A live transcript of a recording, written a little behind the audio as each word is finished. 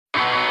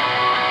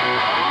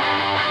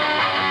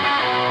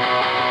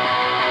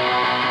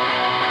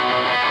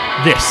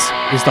This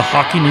is the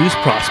Hockey News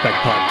Prospect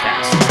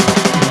Podcast.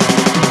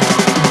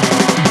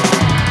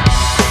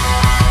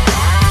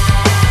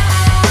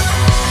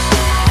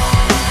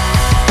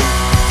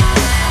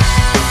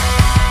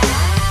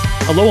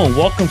 Hello and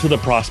welcome to the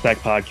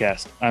Prospect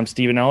Podcast. I'm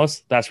Stephen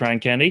Ellis. That's Ryan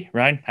Kennedy.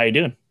 Ryan, how you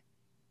doing?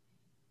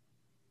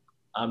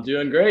 I'm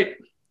doing great.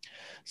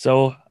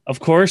 So, of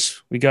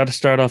course, we got to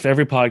start off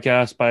every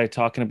podcast by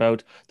talking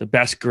about the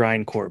best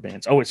grindcore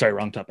bands. Oh, sorry,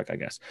 wrong topic, I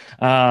guess.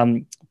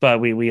 But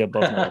we have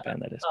both know what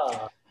band that is.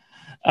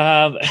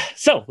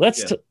 So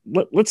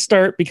let's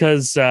start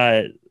because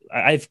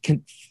I've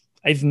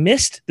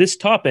missed this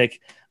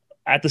topic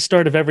at the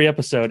start of every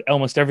episode,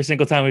 almost every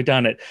single time we've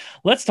done it.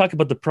 Let's talk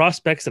about the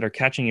prospects that are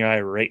catching your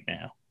eye right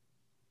now.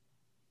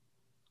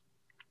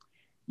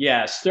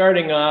 Yeah,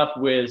 starting off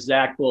with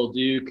Zach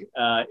Bolduc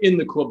in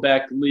the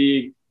Quebec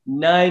League,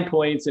 9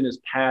 points in his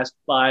past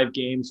 5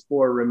 games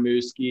for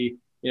Rimouski.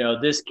 You know,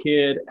 this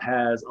kid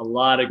has a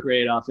lot of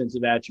great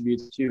offensive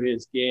attributes to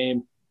his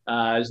game.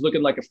 He's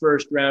looking like a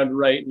first round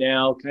right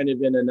now, kind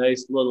of in a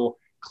nice little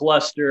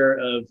cluster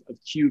of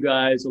Q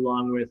guys,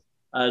 along with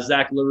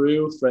Zach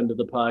Leroux, friend of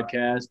the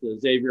podcast,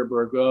 Xavier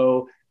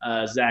Bourgault,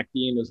 Zach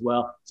Dean as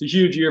well. It's a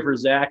huge year for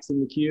Zach's in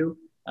the Q.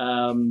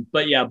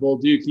 But yeah,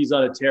 Bolduc, he's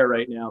on a tear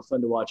right now.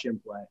 Fun to watch him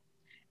play.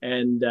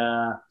 And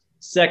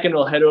second,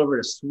 we'll head over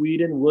to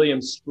Sweden, William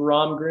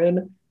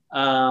Stromgren.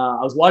 I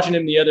was watching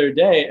him the other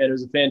day, and it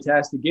was a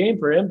fantastic game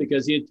for him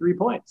because he had 3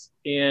 points.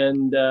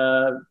 And,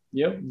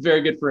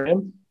 very good for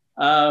him.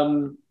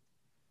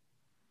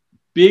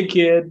 Big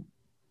kid,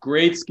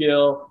 great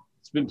skill.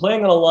 He's been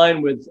playing on a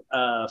line with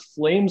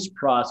Flames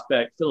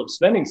prospect Philip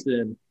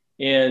Svenningsson,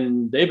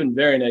 and they've been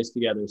very nice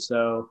together.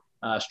 So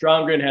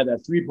Stromgren had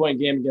that 3-point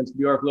game against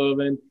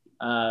Bjorklöven,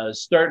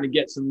 starting to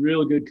get some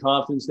real good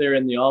confidence there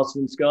in the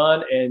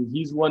Allsvenskan, and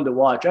he's one to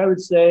watch. I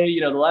would say,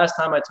 the last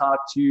time I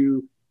talked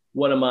to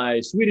one of my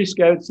Swedish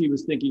scouts, he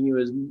was thinking he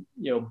was,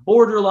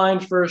 borderline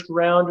first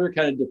rounder,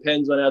 kind of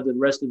depends on how the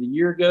rest of the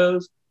year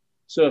goes.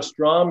 So if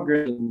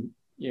Stromgren,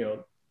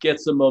 get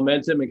some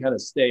momentum and kind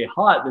of stay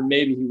hot, then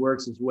maybe he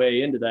works his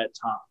way into that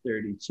top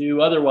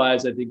 32.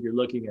 Otherwise, I think you're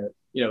looking at,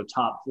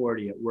 top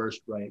 40 at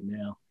worst right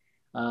now.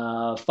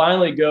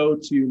 Finally go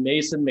to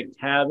Mason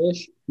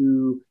McTavish,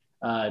 who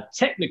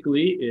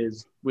technically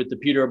is with the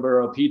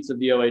Peterborough Petes of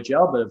the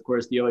OHL, but of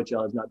course the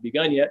OHL has not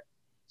begun yet.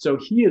 So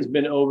he has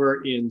been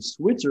over in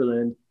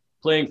Switzerland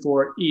playing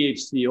for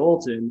EHC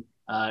Olten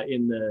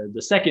in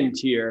the second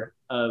tier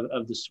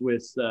of the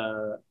Swiss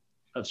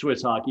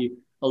hockey.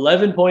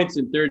 11 points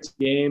in 13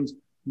 games,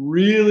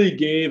 really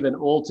gave an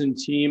Olten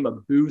team a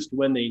boost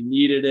when they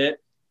needed it.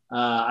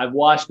 I've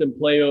watched him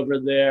play over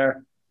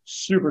there.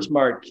 Super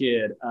smart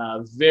kid,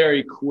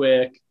 very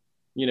quick,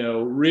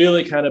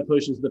 really kind of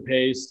pushes the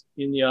pace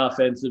in the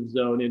offensive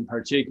zone in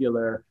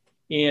particular.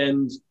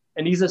 And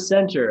he's a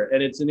center,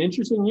 and it's an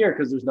interesting year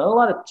because there's not a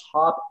lot of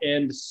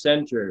top-end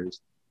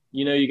centers.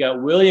 You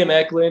got William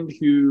Eklund,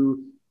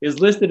 who is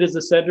listed as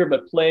a center,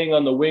 but playing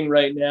on the wing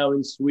right now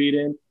in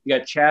Sweden. You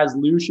got Chaz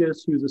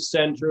Lucius, who's a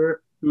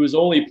center, who has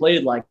only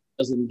played like a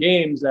dozen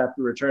games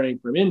after returning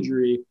from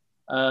injury.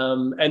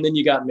 And then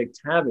you got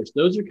McTavish.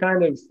 Those are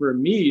kind of, for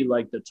me,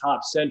 like the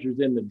top centers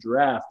in the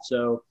draft.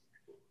 So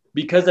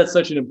because that's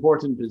such an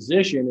important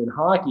position in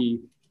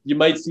hockey, you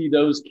might see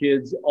those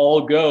kids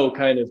all go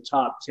kind of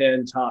top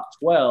 10, top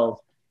 12,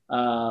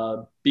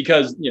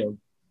 because,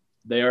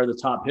 they are the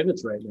top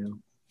pivots right now.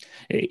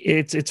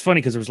 It's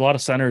funny because there was a lot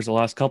of centers the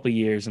last couple of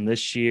years, and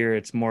this year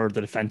it's more of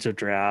the defensive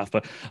draft.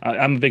 But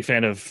I'm a big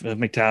fan of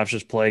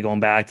McTavish's play going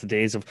back to the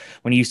days of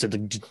when he used to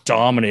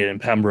dominate in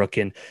Pembroke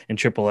in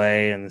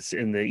AAA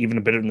and even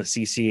a bit in the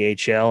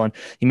CCHL, and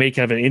he made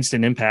kind of an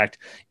instant impact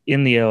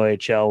in the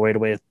OHL right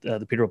away at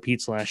the Peterborough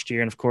Petes last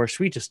year. And of course,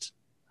 we just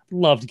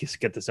love to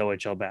get this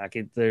OHL back.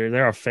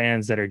 There are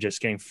fans that are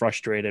just getting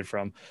frustrated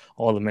from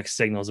all the mixed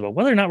signals about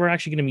whether or not we're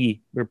actually going to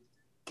be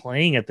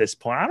playing at this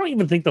point. I don't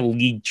even think the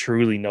league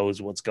truly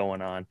knows what's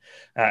going on,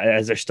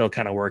 as they're still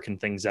kind of working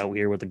things out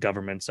here with the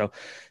government. So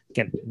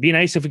again, it'd be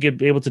nice if we could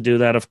be able to do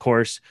that. Of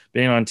course,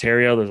 being in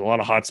Ontario, there's a lot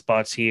of hot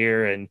spots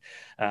here, and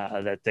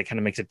that kind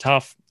of makes it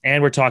tough.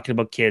 And we're talking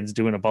about kids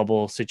doing a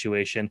bubble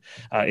situation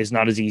is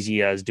not as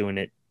easy as doing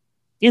it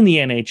in the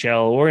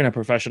NHL or in a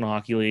professional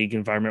hockey league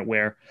environment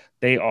where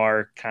they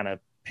are kind of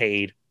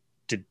paid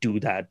to do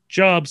that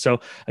job.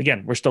 So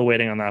again, we're still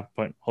waiting on that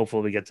point.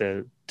 Hopefully we get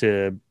to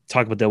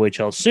talk about the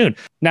OHL soon.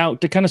 Now,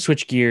 to kind of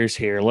switch gears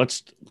here,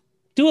 let's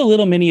do a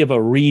little mini of a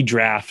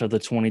redraft of the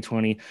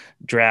 2020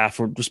 draft,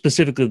 or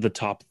specifically the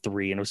top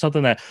 3. And it was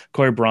something that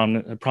Corey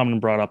Promen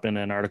brought up in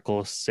an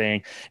article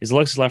saying, is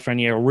Alexis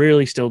Lafreniere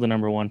really still the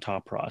number 1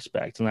 top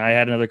prospect? And I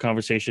had another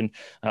conversation,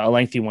 a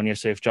lengthy one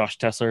yesterday with Josh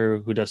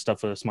Tessler, who does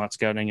stuff with Smart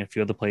Scouting and a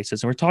few other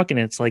places. And we're talking,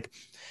 it's like,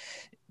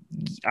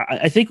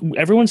 I think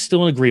everyone's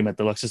still in agreement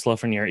that Alexis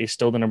Lafreniere is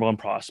still the number one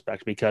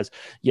prospect because,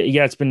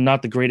 yeah, it's been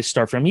not the greatest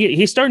start for him.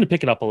 He's starting to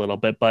pick it up a little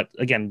bit, but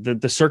again,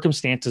 the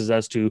circumstances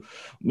as to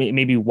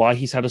maybe why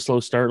he's had a slow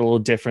start a little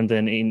different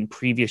than in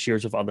previous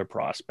years of other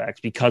prospects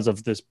because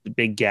of this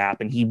big gap,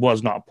 and he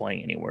was not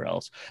playing anywhere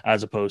else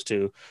as opposed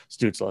to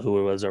Stützle, who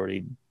was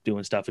already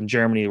doing stuff in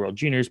Germany, World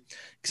Juniors,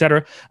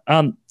 etc.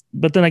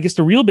 But then I guess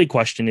the real big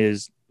question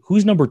is,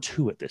 who's number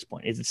two at this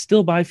point? Is it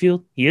still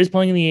Byfield? He is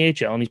playing in the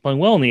AHL, and he's playing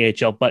well in the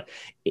AHL, but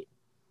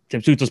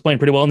Tim Stützle's playing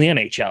pretty well in the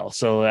NHL,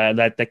 so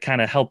that kind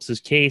of helps his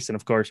case. And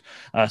of course,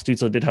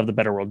 Stützle did have the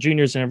better World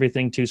Juniors and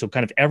everything too. So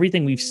kind of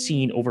everything we've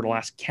seen over the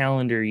last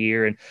calendar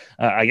year, and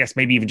I guess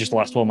maybe even just the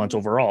last 12 months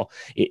overall,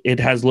 it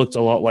has looked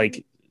a lot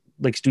like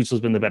Stützle's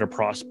been the better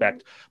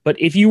prospect.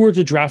 But if you were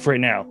to draft right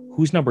now,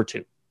 who's number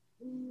two?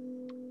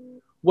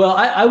 Well,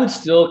 I would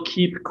still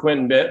keep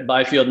Quinton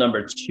Byfield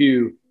number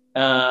two.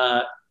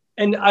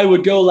 And I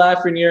would go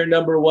Lafreniere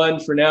number one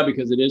for now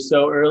because it is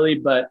so early.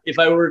 But if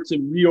I were to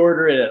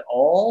reorder it at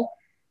all,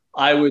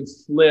 I would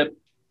flip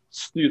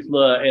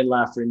Stützle and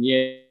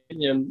Lafreniere.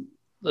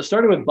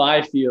 Starting with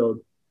Byfield,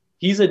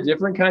 he's a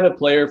different kind of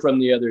player from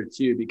the other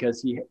two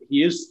because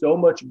he is so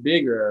much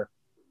bigger,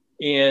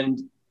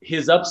 and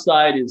his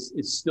upside is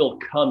still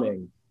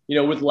coming.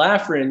 With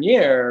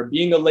Lafreniere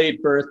being a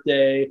late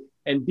birthday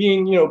and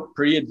being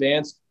pretty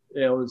advanced,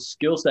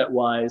 skill set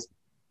wise.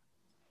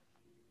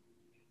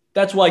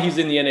 That's why he's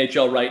in the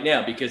NHL right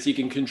now, because he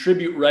can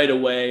contribute right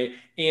away.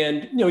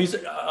 And, he's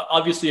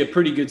obviously a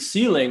pretty good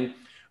ceiling,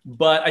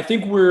 but I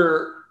think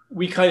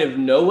we kind of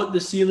know what the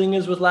ceiling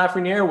is with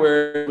Lafreniere,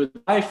 where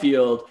with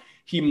Byfield,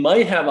 he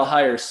might have a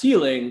higher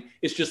ceiling.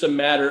 It's just a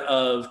matter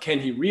of, can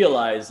he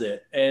realize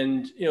it?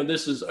 And,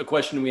 this is a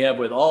question we have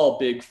with all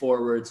big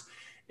forwards.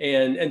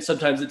 And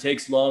sometimes it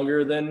takes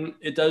longer than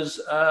it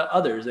does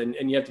others. And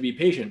you have to be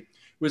patient.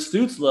 With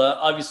Stützle,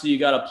 obviously you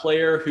got a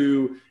player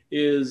who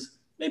is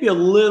maybe a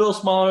little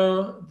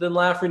smaller than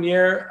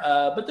Lafreniere,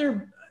 but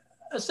they're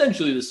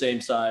essentially the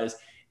same size.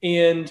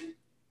 And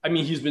I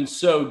mean, he's been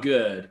so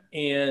good.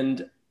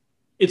 And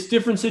it's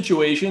different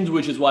situations,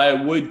 which is why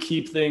I would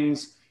keep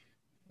things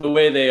the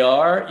way they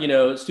are.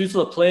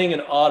 Stützle playing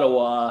in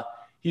Ottawa,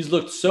 he's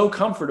looked so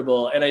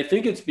comfortable. And I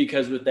think it's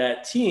because with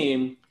that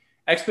team,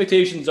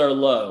 expectations are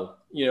low.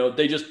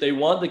 They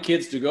want the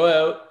kids to go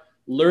out,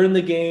 learn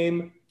the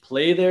game,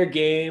 play their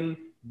game,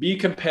 be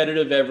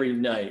competitive every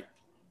night.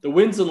 The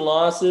wins and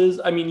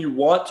losses, I mean, you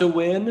want to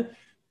win.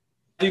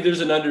 I think there's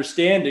an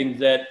understanding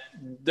that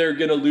they're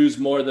going to lose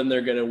more than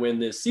they're going to win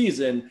this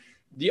season.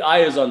 The eye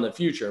is on the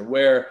future,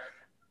 where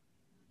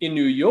in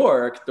New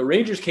York, the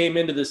Rangers came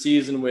into the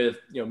season with,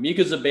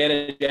 Mika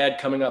Zibanejad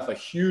coming off a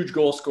huge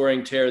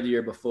goal-scoring tear the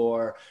year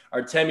before,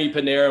 Artemi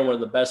Panarin, one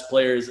of the best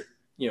players,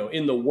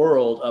 in the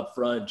world up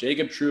front,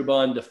 Jacob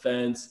Trouba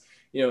defense,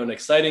 an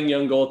exciting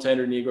young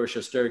goaltender, Igor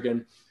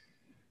Shesterkin.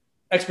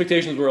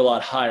 Expectations were a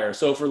lot higher.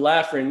 So for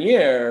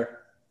Lafreniere,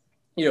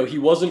 he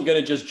wasn't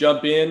going to just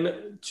jump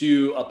in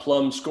to a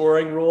plum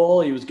scoring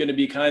role. He was going to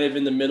be kind of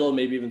in the middle,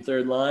 maybe even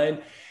third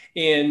line.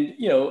 And,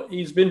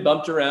 he's been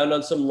bumped around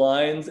on some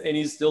lines, and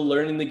he's still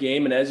learning the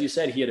game. And as you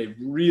said, he had a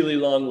really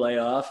long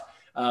layoff,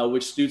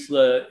 which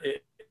Stützle,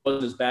 it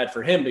wasn't as bad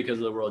for him because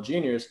of the World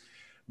Juniors.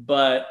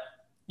 But,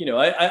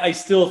 I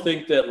still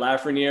think that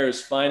Lafreniere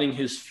is finding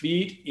his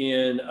feet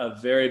in a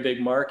very big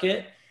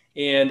market.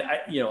 And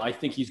I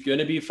think he's going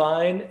to be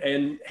fine.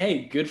 And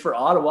hey, good for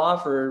Ottawa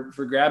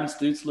for grabbing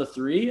Stützle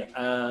 3.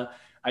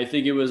 I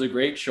think it was a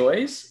great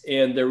choice,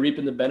 and they're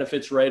reaping the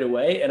benefits right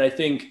away. And I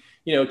think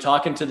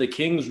talking to the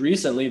Kings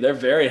recently, they're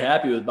very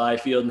happy with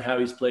Byfield and how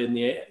he's played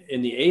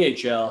in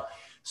the AHL.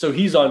 So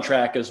he's on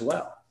track as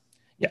well.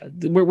 Yeah,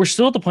 we're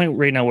still at the point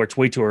right now where it's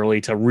way too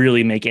early to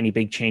really make any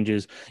big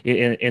changes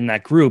in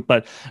that group.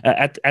 But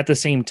at the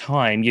same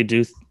time, you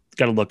do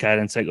got to look at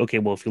it and say, okay,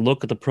 well, if you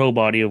look at the pro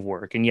body of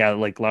work, and yeah,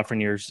 like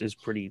Lafreniere's is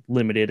pretty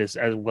limited as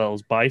well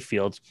as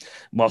Byfield's,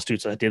 while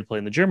Stützle did play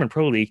in the German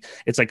Pro League,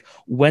 it's like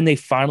when they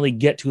finally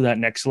get to that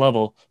next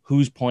level,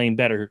 who's playing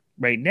better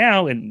right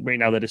now? And right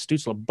now that is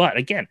Stützle. But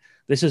again,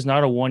 this is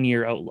not a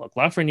one-year outlook.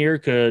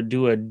 Lafreniere could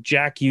do a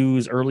Jack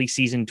Hughes early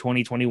season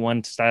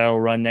 2021 style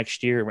run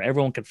next year where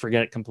everyone could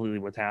forget completely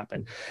what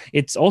happened.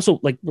 It's also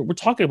like we're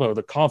talking about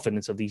the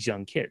confidence of these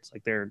young kids.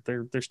 Like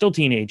they're still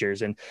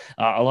teenagers, and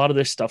a lot of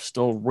this stuff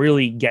still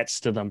really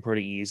gets to them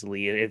pretty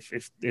easily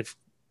if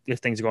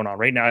things are going on.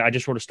 Right now, I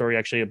just wrote a story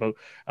actually about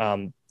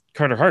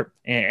Carter Hart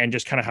and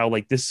just kind of how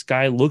like this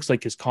guy looks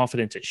like his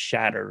confidence is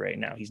shattered right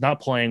now. He's not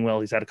playing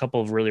well. He's had a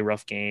couple of really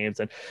rough games,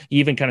 and he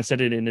even kind of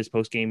said it in his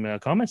post game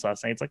comments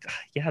last night. It's like,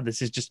 yeah,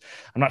 this is just,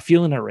 I'm not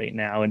feeling it right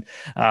now.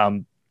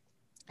 And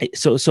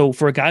so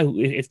for a guy who,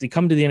 if they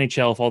come to the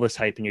NHL, if all this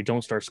hype and you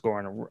don't start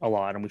scoring a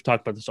lot, and we've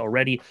talked about this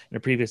already in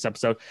a previous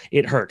episode,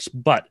 it hurts.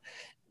 But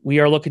we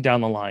are looking down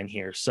the line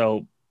here.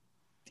 So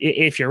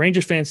if you're a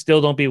Rangers fan,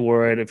 still don't be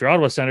worried. If you're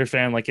Ottawa Senators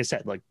fan, like I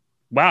said, like,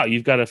 wow,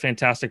 you've got a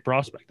fantastic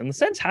prospect. And the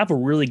Sens have a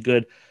really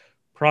good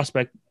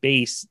prospect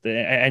base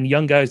and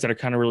young guys that are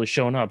kind of really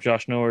showing up.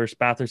 Josh Norris,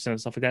 Batherson,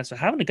 and stuff like that. So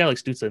having a guy like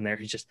Stützle in there,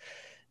 he's just,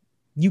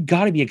 you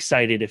got to be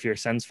excited if you're a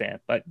Sens fan,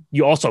 but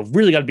you also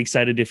really got to be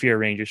excited if you're a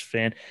Rangers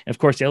fan. And of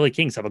course, the LA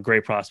Kings have a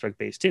great prospect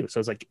base too. So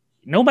it's like,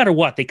 no matter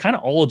what, they kind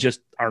of all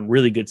just are in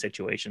really good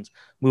situations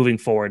moving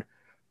forward.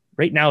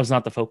 Right now is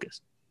not the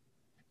focus.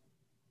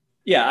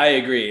 Yeah, I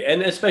agree.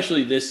 And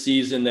especially this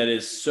season that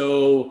is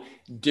so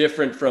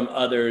different from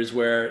others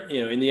where,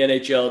 in the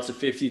NHL, it's a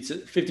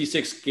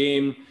 56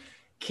 game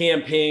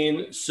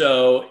campaign.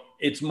 So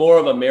it's more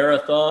of a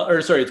marathon,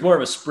 or sorry, it's more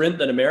of a sprint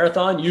than a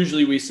marathon.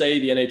 Usually we say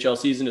the NHL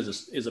season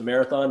is a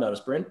marathon, not a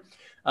sprint.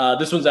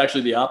 This one's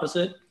actually the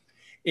opposite.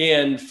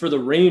 And for the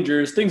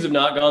Rangers, things have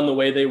not gone the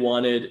way they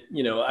wanted.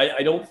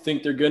 I don't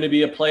think they're going to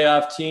be a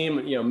playoff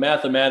team.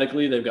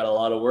 Mathematically, they've got a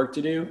lot of work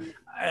to do.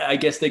 I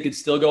guess they could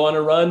still go on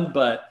a run,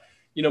 but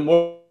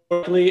more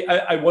likely,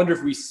 I wonder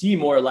if we see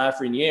more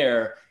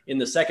Lafreniere in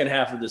the second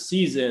half of the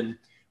season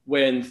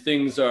when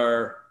things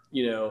are,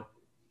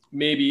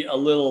 maybe a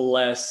little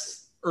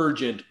less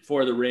urgent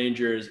for the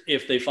Rangers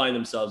if they find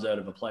themselves out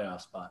of a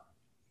playoff spot.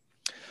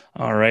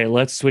 All right,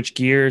 let's switch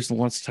gears and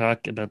let's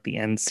talk about the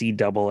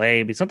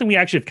NCAA. But something we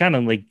actually have kind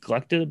of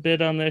neglected a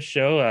bit on this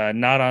show,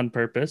 not on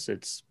purpose.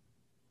 It's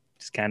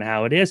just kind of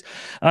how it is.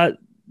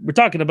 We're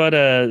talking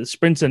about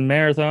sprints and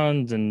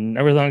marathons and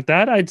everything like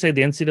that. I'd say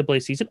the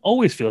NCAA season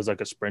always feels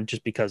like a sprint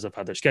just because of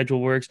how their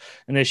schedule works.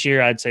 And this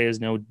year, I'd say, is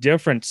no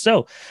different.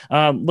 So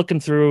looking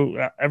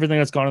through everything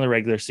that's gone in the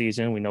regular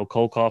season, we know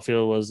Cole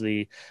Caulfield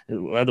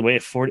led the way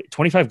at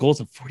 25 goals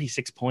and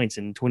 46 points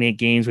in 28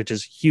 games, which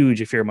is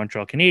huge if you're a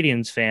Montreal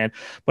Canadiens fan.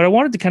 But I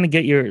wanted to kind of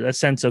get a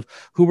sense of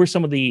who were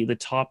some of the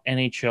top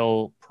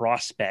NHL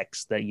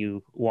prospects that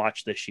you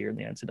watched this year in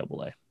the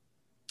NCAA.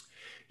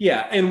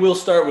 Yeah, and we'll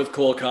start with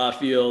Cole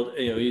Caulfield.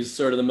 He's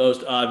sort of the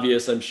most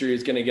obvious. I'm sure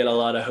he's going to get a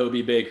lot of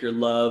Hobie Baker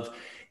love.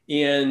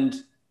 And,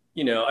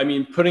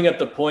 putting up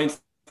the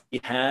points he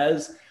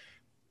has,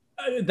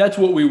 that's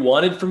what we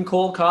wanted from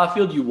Cole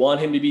Caulfield. You want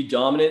him to be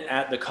dominant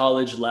at the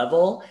college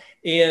level.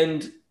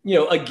 And,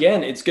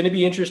 again, it's going to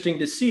be interesting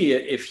to see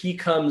if he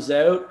comes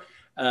out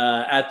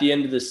at the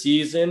end of the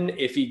season,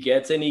 if he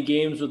gets any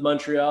games with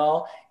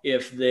Montreal,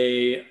 if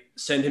they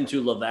send him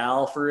to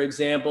Laval, for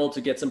example,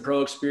 to get some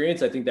pro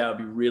experience. I think that would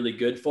be really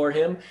good for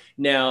him.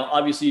 Now,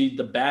 obviously,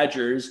 the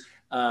Badgers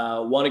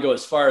want to go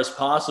as far as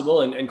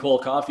possible, and Cole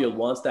Caulfield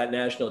wants that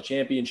national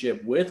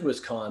championship with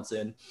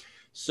Wisconsin.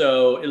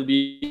 So it'll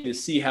be to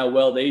see how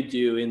well they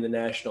do in the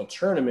national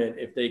tournament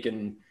if they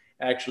can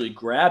actually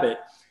grab it.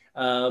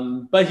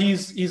 But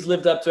he's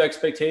lived up to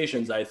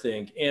expectations, I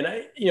think. And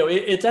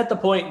it's at the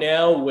point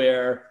now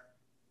where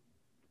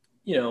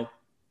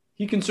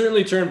he can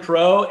certainly turn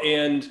pro,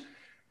 and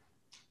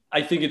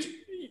I think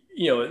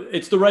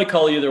it's the right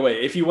call either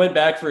way. If he went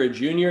back for a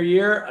junior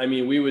year,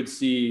 we would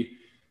see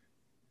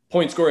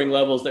point scoring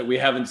levels that we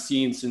haven't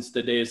seen since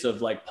the days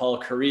of like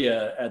Paul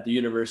Correa at the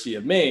University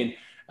of Maine.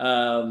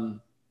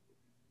 But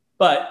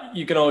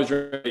you can always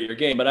rate your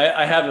game. But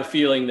I have a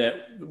feeling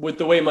that with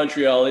the way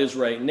Montreal is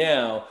right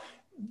now,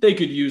 they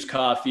could use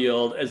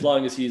Caulfield as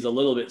long as he's a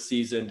little bit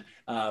seasoned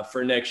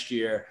for next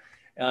year.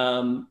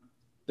 The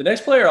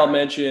next player I'll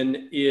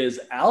mention is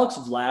Alex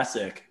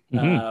Vlasic.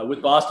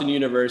 With Boston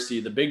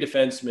University, the big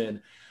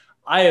defenseman.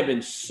 I have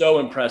been so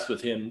impressed with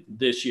him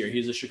this year.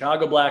 He's a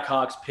Chicago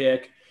Blackhawks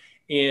pick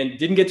and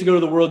didn't get to go to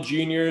the World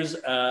Juniors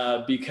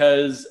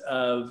because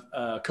of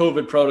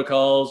COVID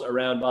protocols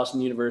around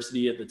Boston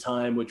University at the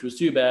time, which was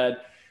too bad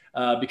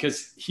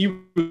because he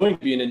was going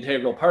to be an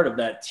integral part of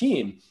that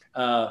team.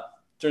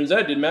 Turns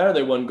out it didn't matter.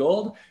 They won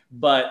gold,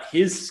 but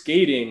his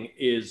skating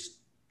is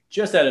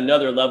just at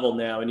another level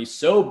now, and he's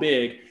so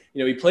big.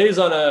 He plays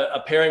on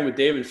a pairing with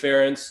David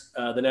Ference,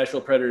 the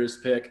Nashville Predators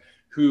pick,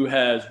 who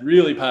has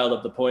really piled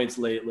up the points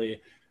lately.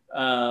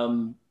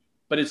 But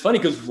it's funny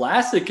because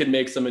Vlasic can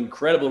make some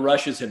incredible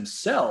rushes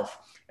himself.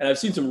 And I've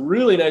seen some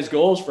really nice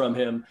goals from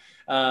him,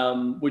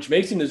 which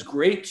makes him this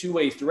great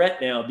two-way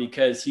threat now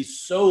because he's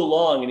so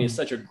long and he has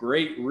such a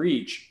great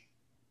reach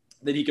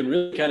that he can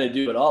really kind of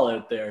do it all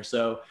out there.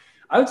 So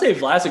I would say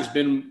Vlasic's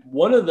been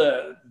one of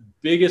the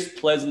biggest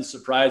pleasant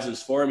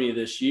surprises for me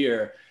this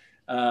year.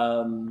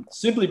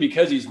 Simply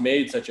because he's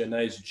made such a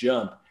nice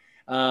jump.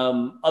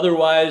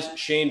 Otherwise,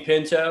 Shane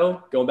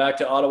Pinto, going back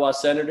to Ottawa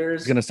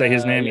Senators. I was going to say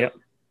his name, yep.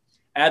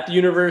 At the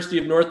University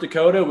of North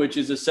Dakota, which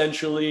is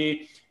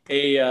essentially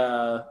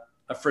a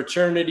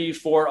fraternity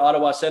for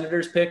Ottawa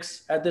Senators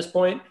picks at this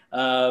point.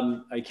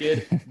 I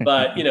kid.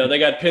 But, they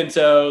got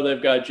Pinto,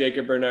 they've got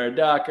Jacob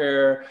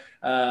Bernard-Docker,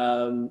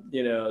 they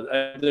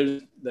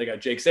got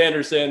Jake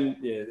Sanderson.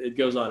 It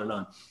goes on and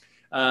on.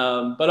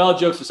 But all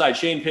jokes aside,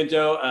 Shane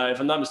Pinto, if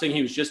I'm not mistaken,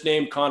 he was just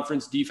named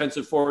Conference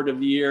Defensive Forward of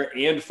the Year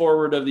and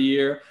Forward of the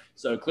Year.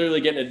 So clearly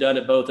getting it done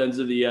at both ends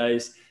of the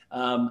ice.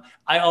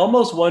 I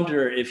almost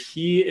wonder if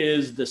he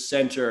is the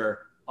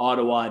center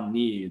Ottawa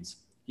needs.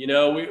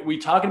 We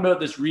talking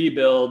about this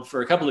rebuild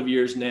for a couple of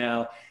years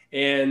now,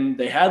 and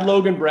they had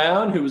Logan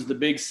Brown, who was the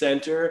big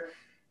center.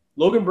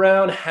 Logan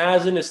Brown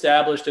hasn't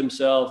established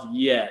himself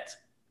yet.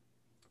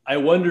 I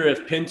wonder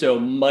if Pinto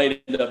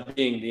might end up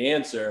being the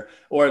answer,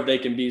 or if they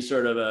can be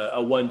sort of a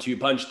 1-2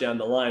 punch down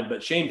the line.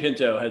 But Shane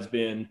Pinto has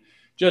been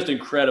just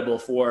incredible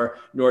for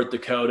North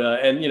Dakota.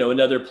 And,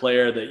 another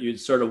player that you'd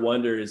sort of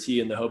wonder, is he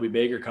in the Hobie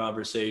Baker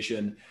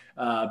conversation,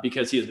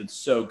 because he has been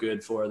so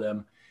good for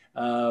them.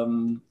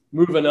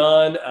 Moving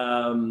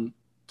on,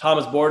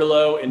 Thomas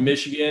Bordelot in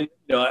Michigan.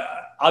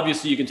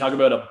 Obviously you can talk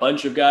about a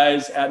bunch of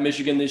guys at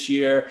Michigan this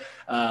year,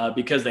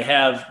 because they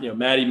have,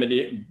 Matty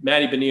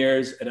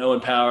Beniers and Owen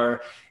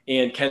Power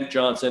and Kent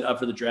Johnson up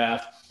for the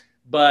draft.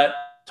 But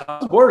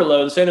Thomas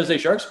Bordelot, the San Jose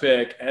Sharks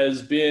pick,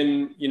 has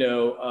been,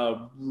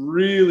 a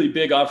really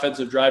big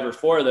offensive driver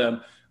for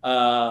them,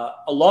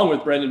 along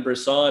with Brendan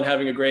Brisson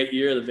having a great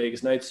year, the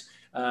Vegas Knights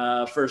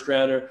first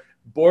rounder.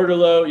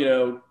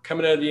 Bordelot,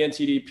 coming out of the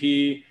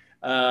NTDP,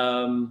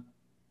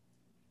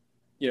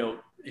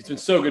 he's been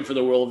so good for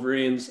the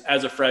Wolverines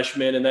as a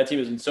freshman, and that team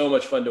has been so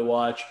much fun to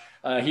watch.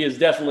 He has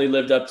definitely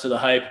lived up to the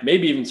hype,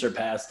 maybe even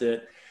surpassed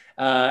it.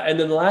 And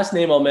then the last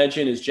name I'll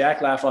mention is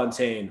Jack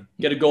LaFontaine.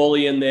 Get a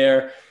goalie in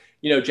there.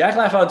 Jack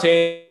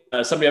LaFontaine,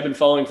 somebody I've been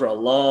following for a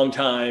long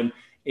time.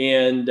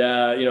 And,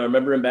 I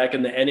remember him back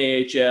in the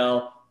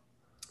NAHL.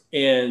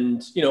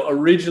 And,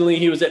 originally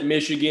he was at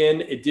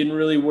Michigan. It didn't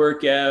really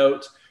work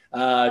out.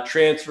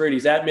 Transferred.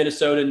 He's at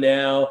Minnesota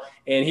now.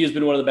 And he has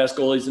been one of the best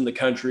goalies in the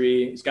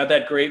country. He's got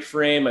that great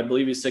frame. I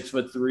believe he's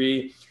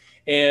 6'3".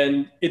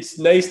 And it's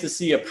nice to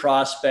see a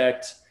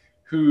prospect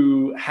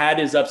who had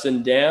his ups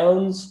and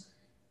downs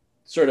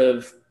sort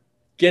of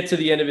get to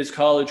the end of his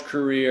college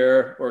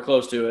career or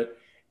close to it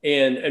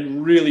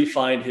and really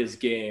find his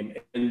game.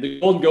 And the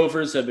Golden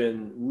Gophers have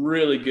been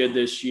really good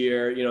this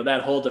year.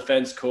 That whole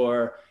defense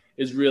core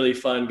is really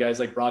fun. Guys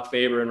like Brock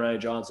Faber and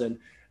Ryan Johnson.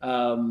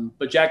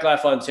 But Jack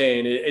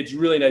LaFontaine, it's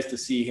really nice to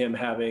see him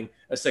having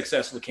a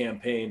successful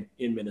campaign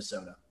in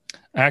Minnesota.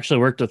 I actually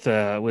worked with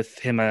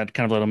him at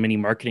kind of a little mini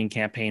marketing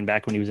campaign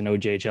back when he was an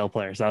OJHL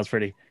player. So that was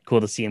pretty cool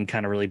to see him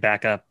kind of really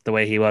back up the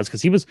way he was,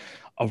 because he was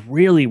a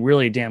really,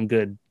 really damn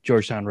good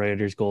Georgetown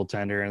Raiders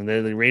goaltender. And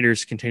the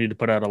Raiders continued to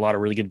put out a lot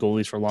of really good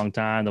goalies for a long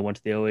time that went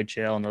to the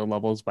OHL and other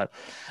levels. But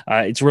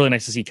it's really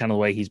nice to see kind of the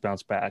way he's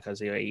bounced back, because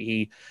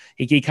he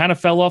kind of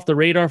fell off the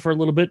radar for a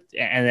little bit,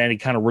 and then he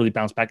kind of really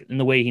bounced back in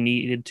the way he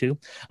needed to.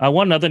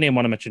 One other name I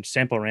want to mention,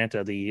 Sampo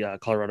Ranta, the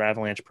Colorado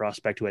Avalanche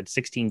prospect who had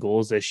 16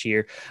 goals this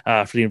year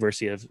for the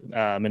University of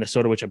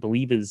Minnesota, which I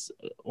believe is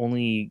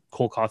only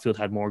Cole Caulfield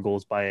had more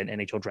goals by an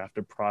NHL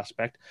drafted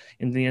prospect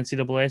in the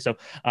NCAA. So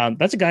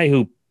that's a guy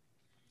who,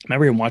 I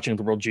remember him watching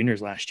the World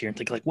Juniors last year and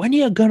thinking, like, when are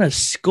you gonna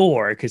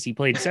score? Because he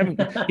played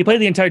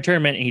the entire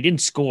tournament and he didn't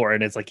score,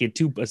 and it's like he had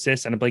 2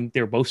 assists, and I think they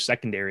were both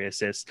secondary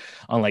assists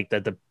on like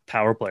the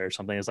power play or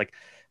something. It's like,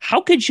 how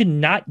could you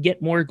not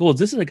get more goals?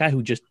 This is a guy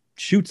who just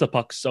shoots the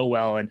puck so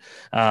well. And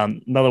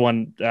another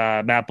one,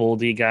 Matt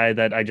Boldy, guy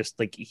that I just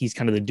like, he's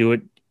kind of the do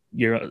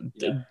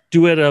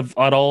it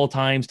at all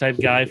times type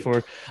guy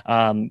for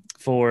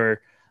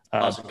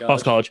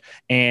Boston College.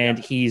 And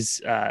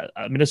he's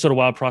a Minnesota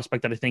Wild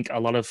prospect that I think a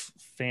lot of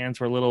fans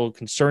were a little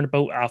concerned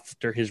about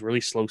after his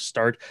really slow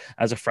start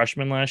as a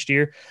freshman last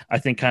year. I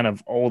think kind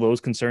of all those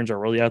concerns are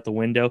really out the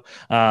window.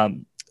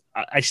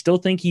 I still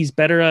think he's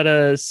better at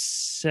a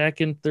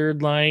second,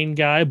 third line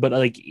guy, but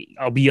like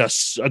I'll be a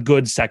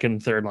good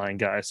second, third line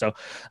guy. So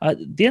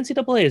the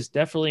NCAA is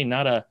definitely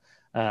not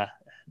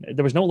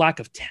there was no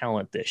lack of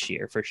talent this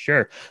year for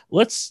sure.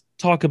 Let's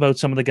talk about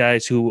some of the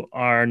guys who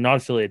are not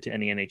affiliated to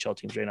any NHL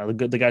teams right now.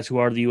 The guys who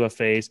are the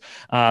UFAs.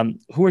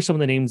 Who are some of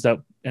the names that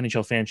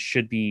NHL fans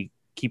should be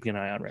keeping an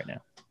eye on right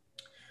now?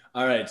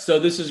 All right. So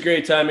this is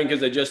great timing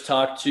because I just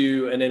talked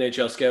to an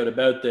NHL scout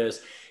about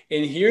this.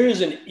 And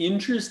here's an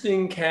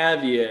interesting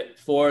caveat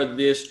for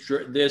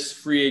this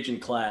free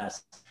agent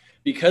class.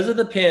 Because of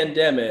the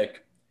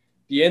pandemic,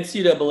 the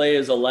NCAA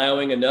is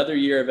allowing another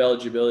year of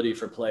eligibility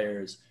for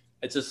players.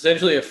 It's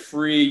essentially a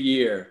free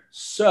year.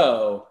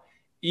 So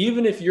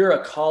even if you're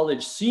a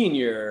college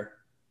senior,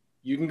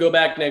 you can go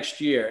back next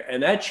year.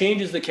 And that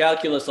changes the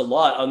calculus a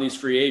lot on these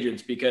free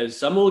agents, because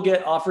some will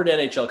get offered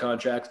NHL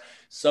contracts.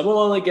 Some will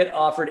only get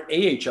offered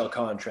AHL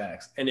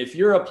contracts. And if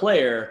you're a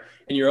player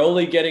and you're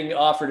only getting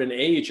offered an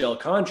AHL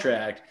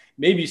contract,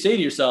 maybe you say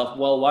to yourself,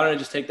 well, why don't I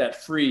just take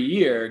that free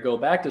year, go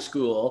back to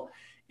school,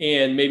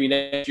 and maybe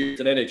next year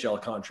it's an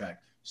NHL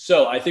contract.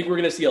 So I think we're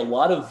going to see a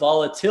lot of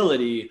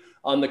volatility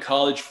on the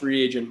college free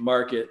agent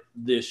market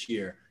this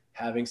year.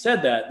 Having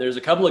said that, there's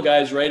a couple of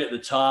guys right at the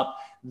top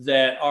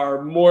that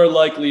are more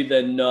likely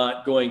than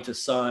not going to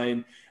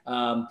sign.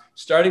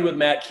 Starting with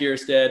Matt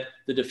Kierstead,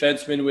 the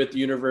defenseman with the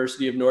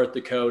University of North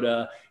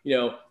Dakota.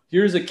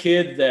 Here's a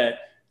kid that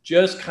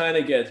just kind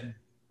of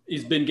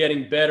he's been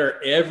getting better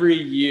every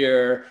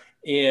year.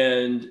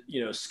 And,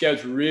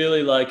 scouts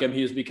really like him.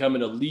 He has become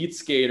an elite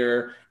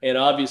skater. And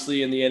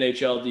obviously in the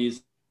NHL,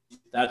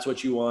 that's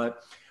what you want.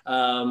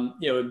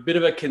 A bit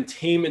of a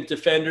containment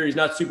defender. He's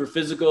not super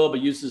physical,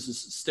 but uses his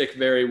stick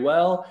very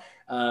well.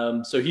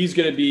 So he's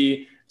going to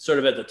be sort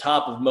of at the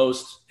top of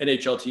most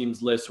NHL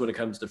teams' lists when it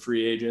comes to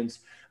free agents.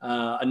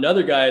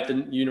 Another guy at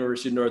the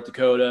University of North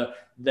Dakota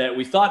that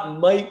we thought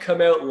might come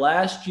out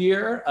last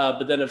year,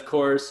 but then, of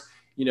course,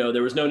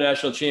 there was no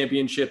national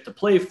championship to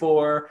play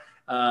for,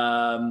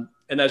 and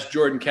that's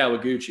Jordan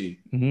Kawaguchi.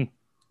 Mm-hmm.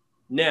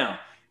 Now,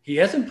 he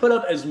hasn't put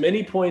up as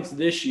many points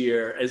this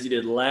year as he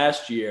did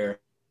last year.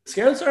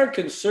 Scouts aren't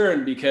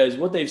concerned because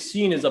what they've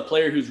seen is a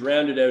player who's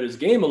rounded out his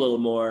game a little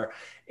more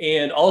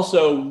and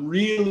also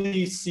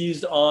really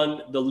seized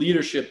on the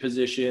leadership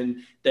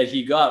position that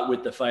he got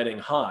with the Fighting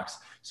Hawks.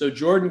 So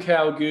Jordan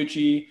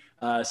Kawaguchi,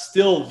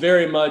 still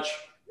very much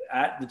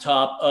at the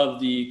top of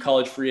the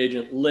college free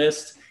agent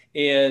list.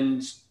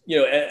 And,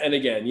 and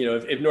again,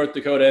 if North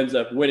Dakota ends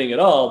up winning it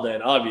all,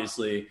 then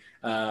obviously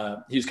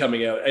he's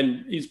coming out,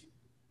 and he's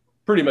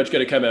pretty much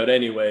going to come out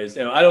anyways.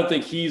 I don't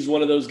think he's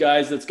one of those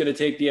guys that's going to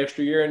take the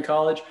extra year in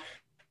college.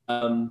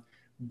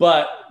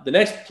 But the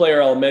next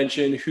player I'll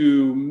mention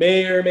who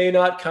may or may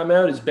not come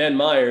out is Ben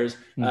Myers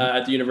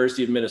at the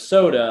University of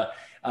Minnesota.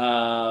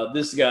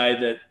 This guy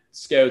that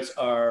scouts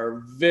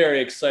are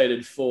very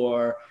excited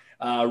for,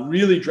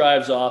 really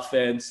drives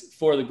offense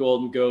for the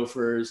Golden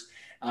Gophers.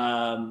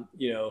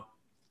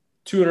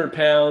 200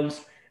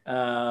 pounds.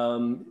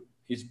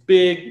 He's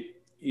big.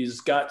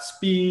 He's got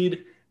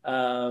speed.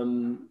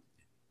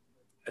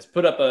 Has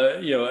put up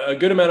a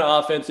good amount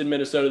of offense in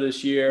Minnesota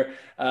this year.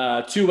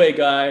 Two-way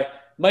guy.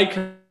 Might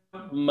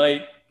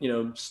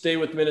stay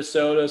with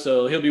Minnesota,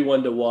 so he'll be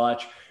one to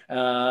watch.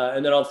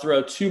 And then I'll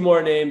throw two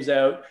more names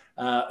out.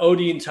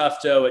 Odin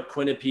Tufto at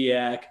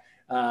Quinnipiac.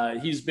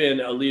 He's been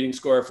a leading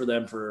scorer for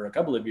them for a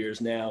couple of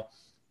years now.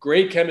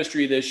 Great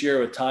chemistry this year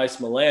with Ty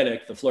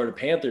Smilanic, the Florida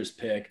Panthers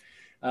pick.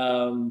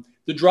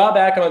 The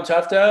drawback on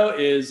Tufto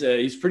is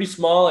he's pretty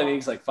small. I think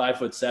he's like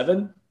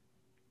 5'7",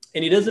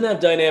 and he doesn't have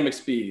dynamic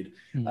speed.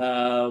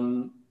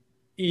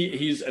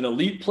 He's an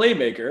elite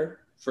playmaker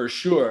for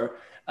sure.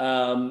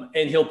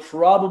 And he'll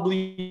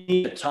probably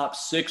need a top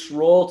 6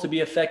 role to be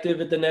effective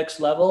at the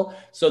next level.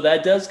 So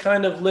that does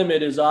kind of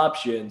limit his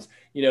options.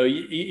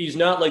 He's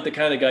not like the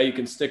kind of guy you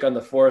can stick on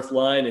the 4th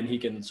line and he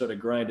can sort of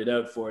grind it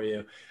out for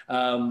you.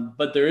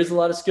 But there is a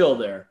lot of skill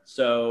there.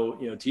 So,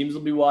 teams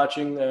will be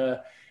watching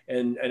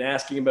and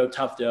asking about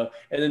Tufto.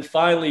 And then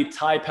finally,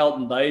 Ty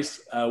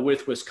Pelton-Bice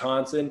with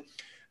Wisconsin.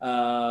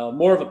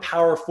 More of a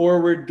power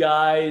forward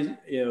guy.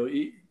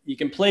 He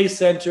can play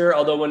center,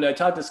 although when I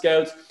talk to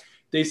scouts,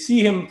 they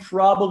see him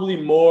probably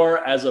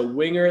more as a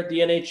winger at the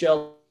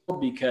NHL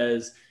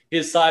because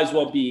his size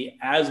won't be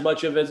as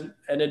much of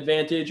an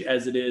advantage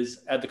as it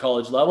is at the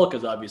college level,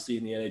 because obviously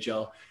in the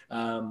NHL,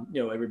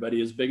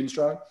 everybody is big and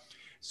strong.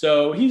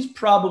 So he's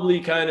probably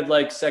kind of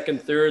like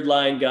 2nd, 3rd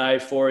line guy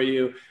for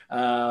you.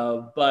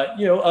 But,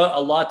 a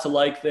lot to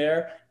like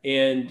there.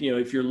 And,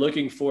 if you're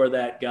looking for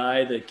that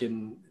guy that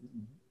can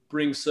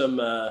bring some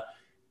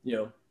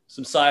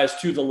size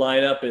to the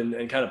lineup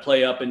and kind of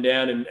play up and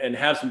down and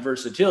have some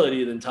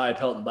versatility, then Ty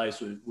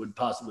Pelton-Bice would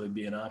possibly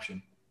be an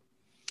option.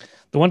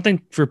 The one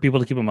thing for people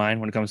to keep in mind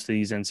when it comes to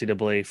these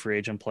NCAA free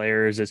agent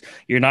players is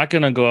you're not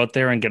going to go out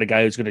there and get a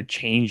guy who's going to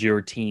change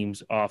your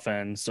team's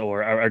offense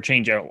or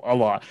change a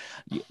lot.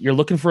 You're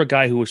looking for a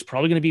guy who is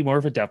probably going to be more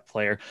of a depth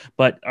player,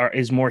 but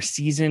is more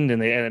seasoned,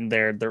 and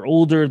they're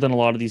older than a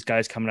lot of these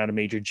guys coming out of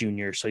major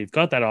juniors. So you've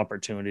got that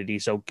opportunity.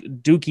 So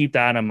do keep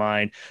that in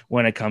mind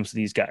when it comes to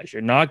these guys.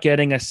 You're not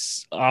getting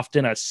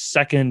often a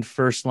second,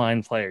 1st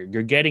line player.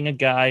 You're getting a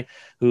guy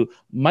who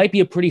might be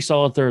a pretty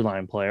solid 3rd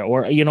line player,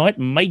 or it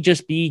might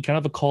just be kind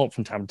of a call up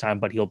from time to time,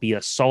 but he'll be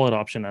a solid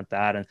option at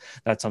that, and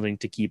that's something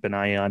to keep an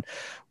eye on.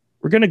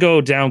 We're going to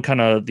go down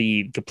kind of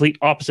the complete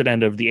opposite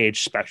end of the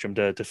age spectrum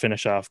to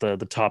finish off the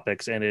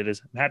topics, and it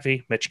is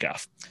Matvei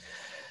Michkov.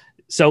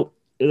 So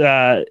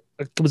it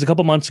was a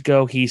couple months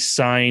ago, he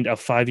signed a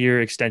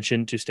 5-year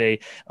extension to stay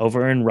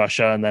over in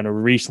Russia, and then it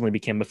recently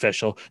became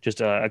official just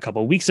a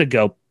couple of weeks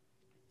ago.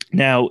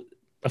 Now,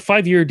 a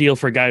 5-year deal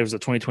for a guy who's a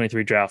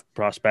 2023 draft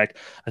prospect,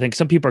 I think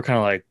some people are kind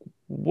of like,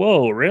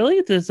 whoa,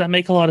 really? Does that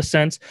make a lot of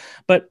sense?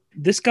 But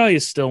this guy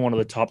is still one of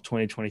the top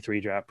 2023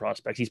 draft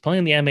prospects. He's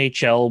playing the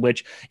MHL,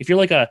 which if you're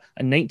like a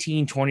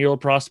 19, 20-year-old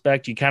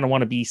prospect, you kind of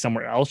want to be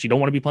somewhere else. You don't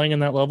want to be playing in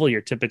that level.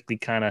 You're typically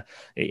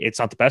it's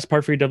not the best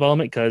part for your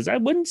development, because I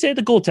wouldn't say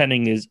the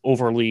goaltending is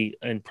overly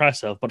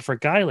impressive. But for a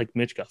guy like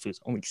Michkov, who's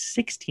only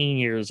 16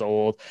 years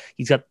old,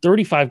 he's got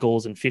 35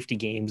 goals in 50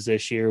 games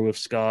this year with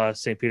SKA,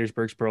 St.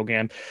 Petersburg's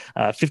program,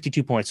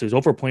 52 points. So he's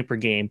over a point per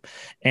game.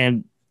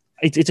 And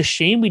it's a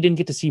shame we didn't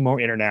get to see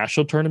more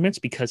international tournaments,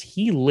 because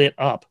he lit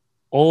up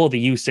all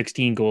the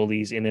U16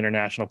 goalies in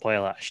international play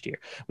last year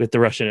with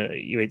the Russian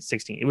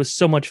U16. It was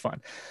so much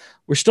fun.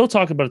 We're still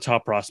talking about a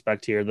top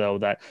prospect here, though,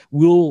 that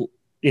will,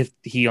 if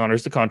he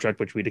honors the contract,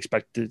 which we'd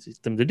expect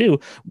them to do,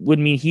 would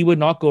mean he would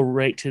not go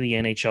right to the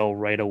NHL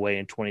right away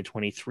in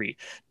 2023.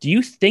 Do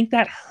you think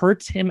that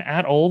hurts him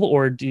at all,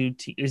 or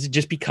is it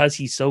just because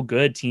he's so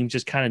good, teams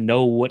just kind of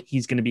know what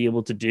he's going to be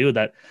able to do,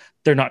 that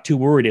they're not too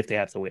worried if they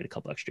have to wait a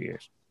couple extra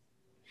years?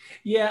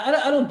 Yeah,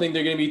 I don't think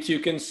they're going to be too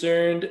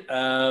concerned.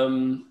 I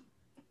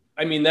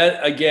mean,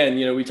 that, again,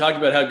 we talked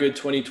about how good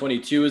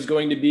 2022 is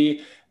going to be.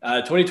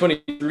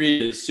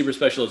 2023 is super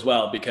special as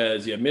well,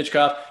 because you have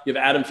Michkov, you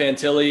have Adam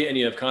Fantilli, and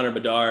you have Connor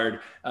Bedard.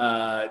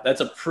 That's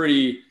a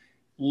pretty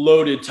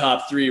loaded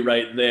top 3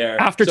 right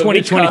there. After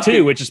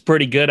 2022, which is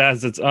pretty good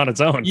as it's on its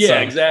own. Yeah, so.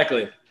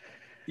 Exactly.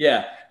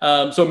 Yeah.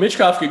 So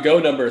Michkov could go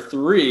number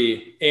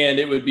 3, and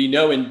it would be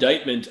no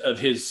indictment of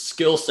his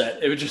skill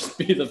set. It would just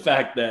be the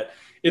fact that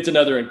it's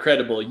another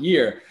incredible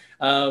year.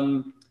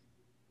 I'm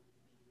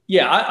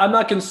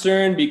not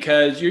concerned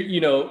because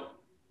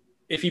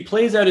if he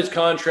plays out his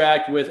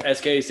contract with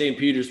SK St.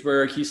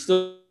 Petersburg, he's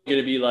still going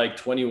to be like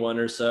 21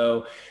 or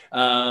so.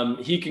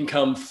 He can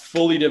come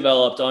fully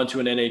developed onto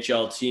an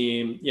NHL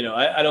team.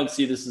 I don't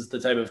see this as the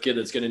type of kid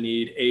that's going to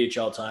need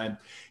AHL time.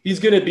 He's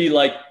going to be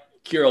like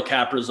Kirill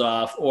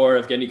Kaprizov or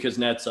Evgeny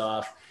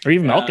Kuznetsov. Or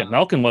even Malkin.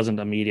 Malkin wasn't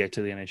immediate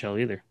to the NHL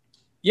either.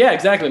 Yeah,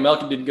 exactly.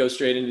 Malkin didn't go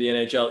straight into the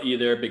NHL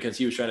either because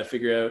he was trying to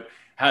figure out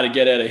how to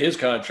get out of his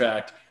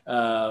contract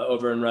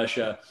over in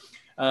Russia.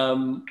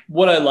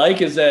 What I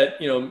like is that,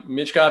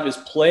 Michkov is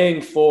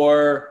playing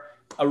for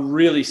a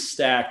really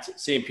stacked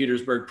St.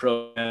 Petersburg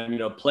program,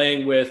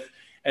 playing with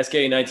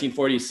SK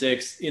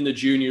 1946 in the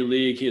junior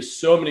league. He has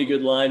so many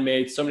good line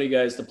mates, so many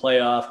guys to play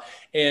off.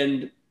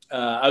 And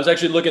I was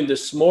actually looking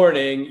this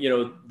morning,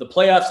 the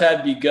playoffs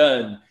had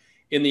begun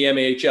in the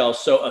MHL.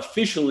 So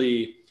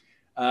officially,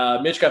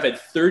 Michkov had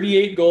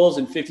 38 goals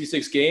in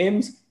 56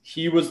 games.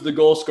 He was the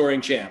goal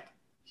scoring champ.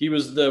 He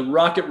was the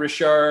Rocket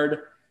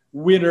Richard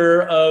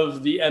winner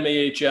of the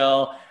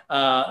MAHL.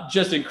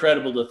 Just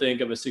incredible to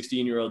think of a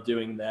 16-year-old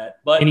doing that.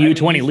 But in a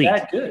U20 league,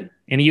 that good.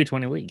 In a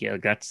U20 league, yeah,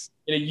 that's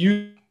in a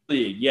U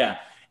league, yeah.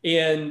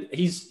 And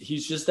he's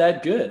just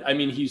that good. I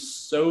mean, he's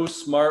so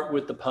smart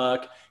with the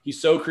puck.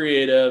 He's so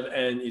creative,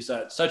 and he's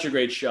got such a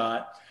great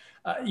shot.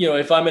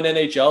 If I'm an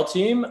NHL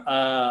team,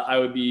 I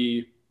would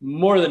be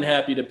more than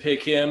happy to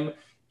pick him,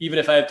 even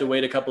if I have to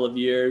wait a couple of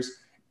years,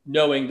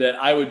 knowing that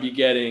I would be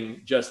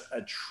getting just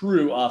a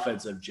true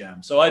offensive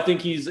gem. So I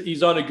think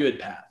he's on a good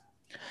path.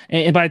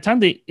 And by the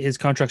time his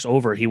contract's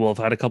over, he will have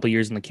had a couple of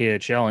years in the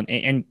KHL.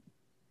 And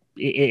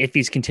if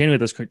he's continuing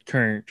with this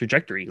current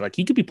trajectory, like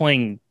he could be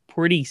playing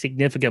pretty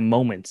significant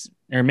moments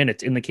or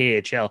minutes in the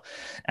KHL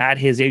at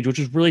his age, which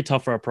is really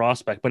tough for a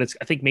prospect. But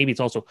I think maybe it's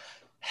also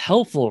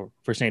helpful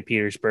for St.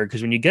 Petersburg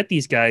because when you get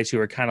these guys who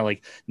are kind of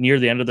like near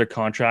the end of their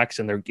contracts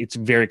and it's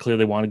very clear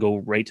they want to go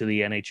right to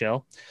the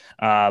NHL,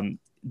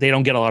 they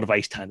don't get a lot of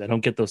ice time. They don't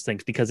get those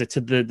things because it's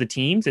the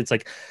teams. It's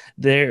like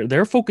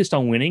they're focused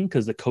on winning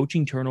because the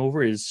coaching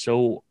turnover is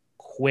so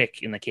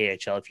quick in the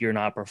KHL if you're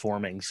not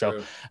performing.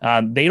 So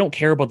they don't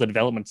care about the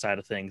development side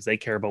of things. They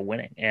care about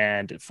winning.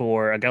 And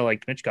for a guy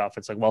like Michkov,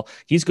 it's like, well,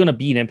 he's going to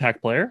be an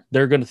impact player.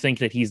 They're going to think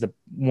that he's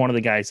one of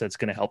the guys that's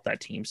going to help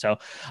that team. So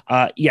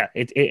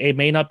it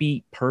may not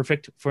be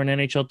perfect for an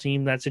NHL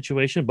team, that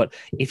situation, but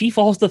if he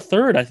falls to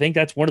third, I think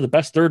that's one of the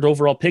best third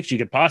overall picks you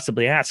could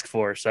possibly ask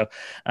for. So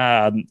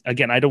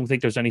again, I don't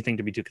think there's anything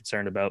to be too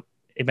concerned about.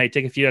 It might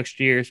take a few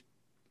extra years.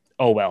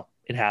 Oh, well,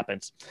 it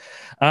happens.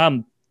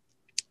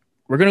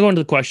 We're going to go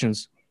into the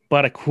questions,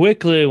 but I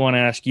quickly want to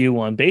ask you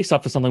one based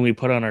off of something we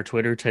put on our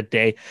Twitter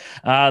today.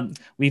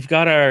 We've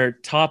got our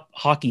top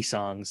hockey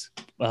songs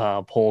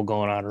poll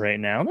going on right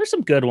now. There's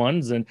some good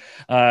ones, and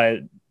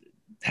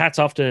hats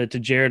off to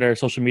Jared, our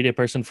social media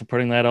person, for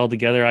putting that all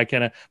together.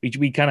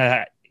 We kind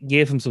of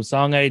gave him some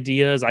song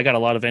ideas. I got a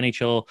lot of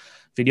NHL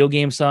video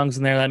game songs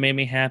in there that made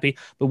me happy.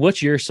 But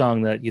what's your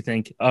song that you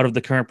think out of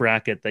the current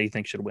bracket that you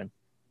think should win?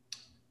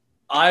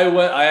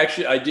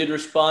 I did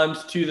respond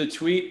to the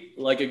tweet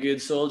like a good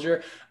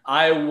soldier.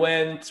 I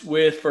went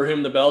with For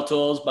Whom the Bell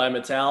Tolls by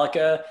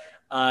Metallica.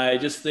 I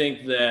just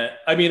think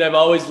I've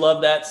always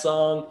loved that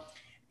song,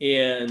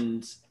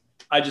 and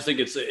I just think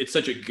it's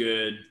such a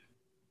good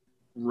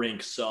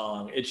rink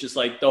song. It's just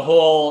like the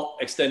whole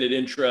extended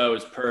intro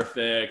is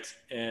perfect,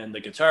 and the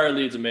guitar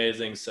lead's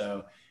amazing.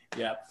 So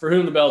yeah, For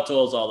Whom the Bell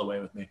Tolls all the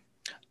way with me.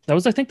 That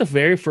was, I think, the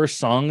very first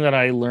song that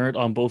I learned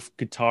on both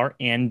guitar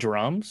and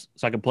drums.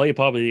 So I could play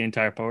probably the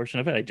entire portion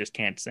of it. I just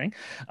can't sing.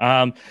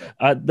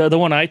 The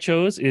one I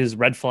chose is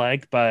Red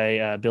Flag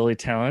by Billy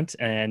Talent.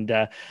 And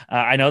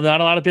I know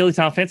not a lot of Billy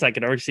Talent fans. I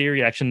could already see a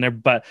reaction there.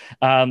 But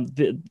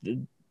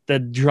the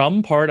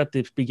drum part at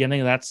the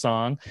beginning of that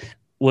song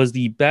was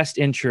the best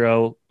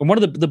intro, or one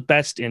of the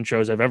best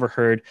intros I've ever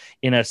heard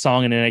in a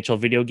song in an NHL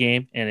video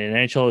game. And in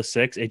NHL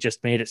 06, it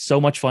just made it so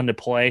much fun to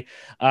play.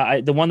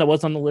 The one that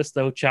was on the list,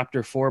 though,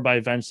 Chapter 4 by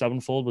Avenged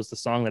Sevenfold, was the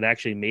song that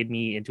actually made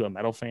me into a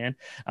metal fan.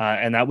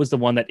 And that was the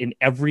one that in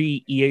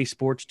every EA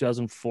Sports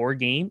 2004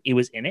 game, it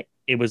was in it.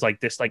 It was like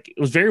this, like, it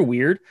was very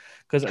weird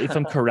because if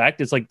I'm correct,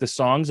 it's like the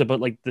song's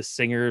about like the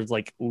singer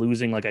like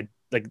losing like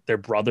their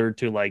brother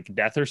to like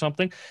death or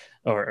something,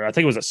 or I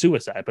think it was a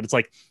suicide, but it's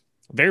like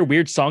very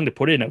weird song to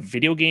put in a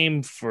video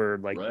game for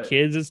like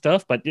kids and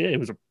stuff, but yeah, it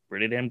was a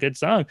pretty damn good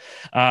song.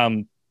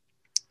 When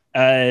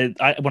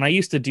I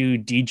used to do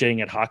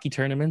DJing at hockey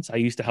tournaments, I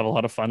used to have a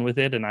lot of fun with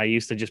it, and I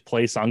used to just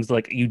play songs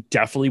like you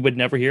definitely would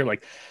never hear.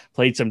 Like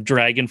played some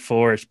Dragon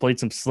Force, played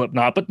some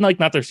Slipknot, but like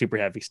not their super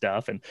heavy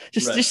stuff, and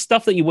just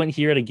stuff that you wouldn't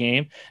hear at a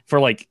game for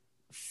like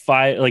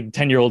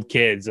 10-year-old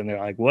kids, and they're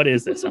like, "What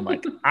is this?" I'm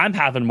like, "I'm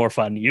having more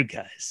fun than you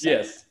guys."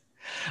 Yes.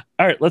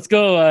 All right, let's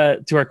go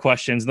to our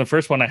questions. And the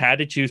first one I had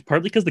to choose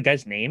partly because the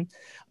guy's name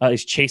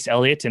is Chase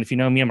Elliott. And if you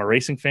know me, I'm a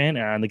racing fan.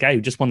 And the guy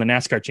who just won the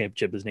NASCAR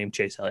championship is named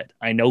Chase Elliott.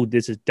 I know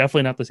this is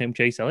definitely not the same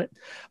Chase Elliott,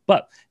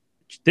 but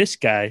this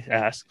guy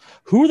asked,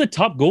 who are the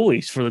top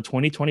goalies for the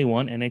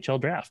 2021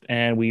 NHL draft?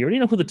 And we already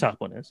know who the top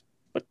one is,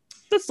 but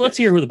let's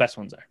hear who the best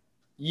ones are.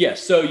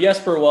 Yes. So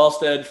Jesper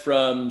Wallstedt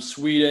from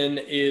Sweden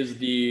is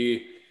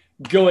the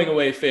going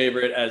away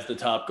favorite as the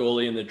top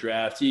goalie in the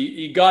draft.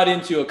 He got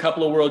into a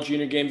couple of World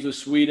Junior games with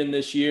Sweden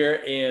this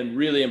year and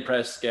really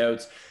impressed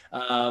scouts.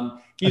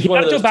 He's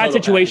one of those. A bad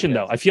situation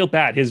though. I feel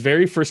bad. His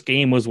very first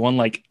game was one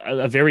like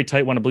a very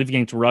tight one, I believe,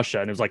 against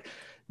Russia, and it was like,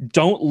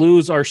 "Don't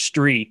lose our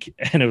streak,"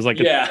 and it was like,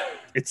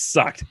 it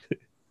sucked.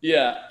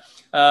 Yeah.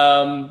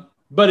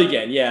 But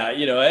again,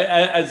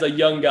 as a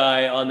young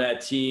guy on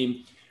that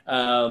team,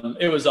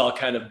 it was all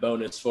kind of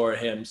bonus for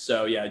him.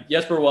 So yeah,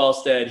 Jesper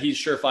Wallstedt, he's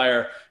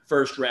surefire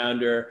first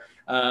rounder.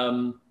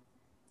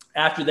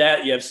 After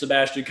that, you have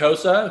Sebastian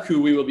Cossa,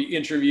 who we will be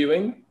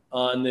interviewing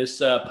on this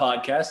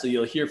podcast, so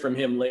you'll hear from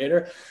him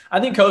later.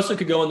 I think Cossa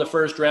could go in the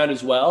first round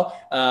as well.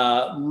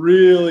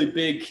 Really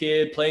big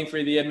kid, playing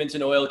for the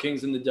Edmonton Oil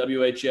Kings in the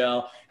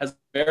WHL. Has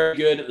very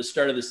good at the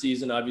start of the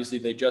season. Obviously,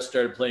 they just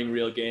started playing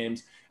real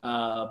games,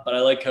 but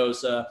I like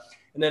Cossa.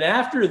 And then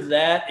after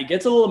that, it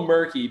gets a little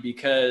murky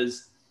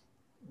because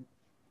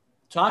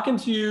talking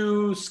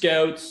to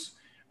scouts,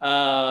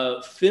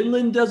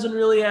 Finland doesn't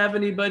really have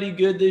anybody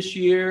good this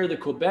year. The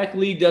Quebec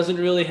League doesn't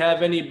really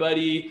have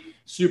anybody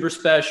super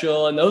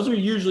special, and those are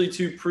usually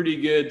two pretty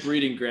good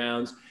breeding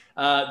grounds.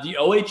 The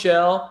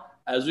OHL,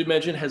 as we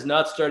mentioned, has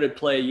not started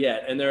play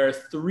yet, and there are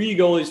three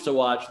goalies to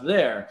watch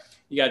there.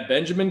 You got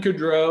Benjamin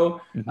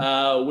Gaudreau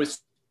with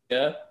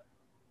Sarnia.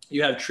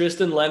 You have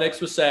Tristan Lennox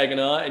with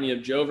Saginaw, and you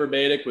have Joe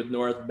Verbatick with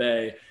North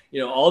Bay.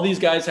 All these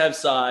guys have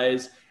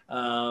size.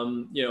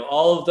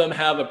 All of them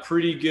have a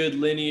pretty good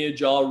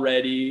lineage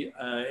already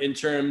in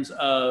terms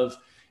of,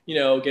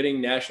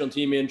 getting national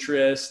team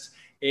interest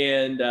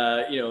and,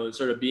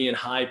 sort of being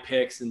high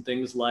picks and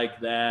things like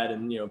that.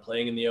 And,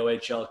 playing in the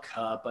OHL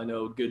Cup. I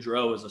know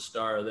Gaudreau is a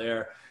star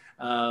there.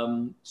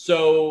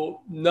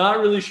 So not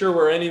really sure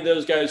where any of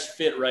those guys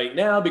fit right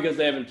now because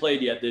they haven't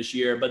played yet this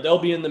year, but they'll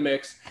be in the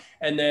mix.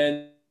 And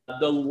then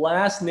the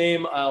last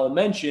name I'll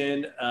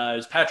mention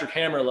is Patrick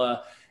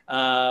Hammerla.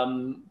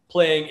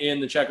 Playing in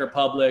the Czech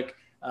Republic.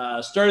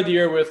 Started the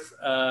year with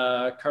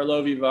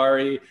Karlovy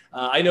Vary.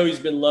 I know he's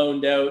been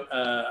loaned out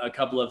a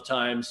couple of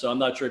times, so I'm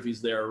not sure if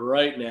he's there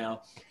right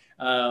now.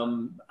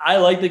 I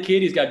like the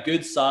kid. He's got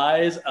good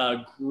size,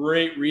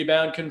 great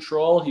rebound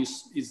control.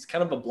 He's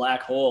kind of a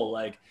black hole.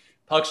 Like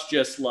pucks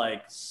just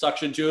like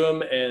suction to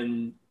him,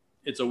 and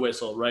it's a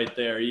whistle right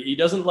there. He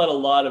doesn't let a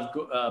lot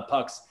of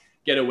pucks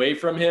get away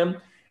from him.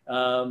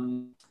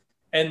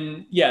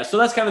 And yeah, so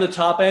that's kind of the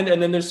top end.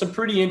 And then there's some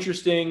pretty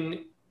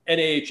interesting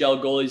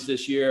NAHL goalies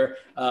this year.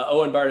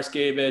 Owen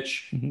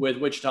Bartoskevich with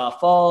Wichita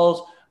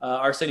Falls,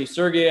 Arseny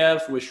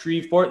Sergeyev with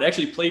Shreveport. They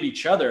actually played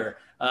each other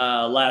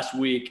last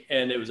week,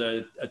 and it was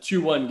a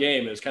 2-1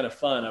 game. It was kind of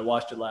fun. I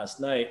watched it last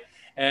night.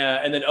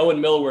 And then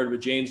Owen Millward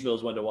with Janesville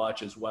is one to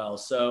watch as well.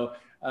 So,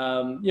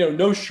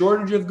 no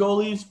shortage of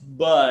goalies,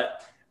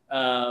 but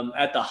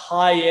at the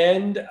high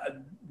end,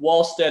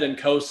 Wallstedt and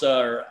Cossa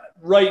are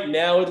right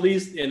now, at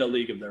least, in a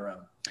league of their own.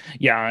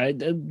 Yeah,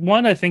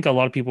 one I think a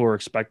lot of people were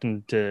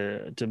expecting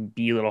to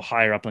be a little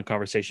higher up in the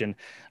conversation,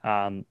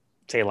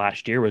 say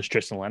last year, was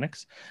Tristan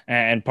Lennox,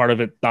 and part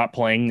of it not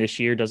playing this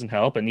year doesn't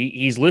help. And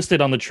he's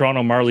listed on the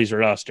Toronto Marlies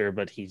roster,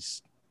 but I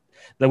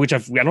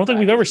don't think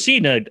we've ever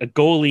seen a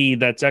goalie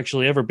that's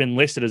actually ever been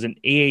listed as an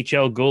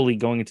AHL goalie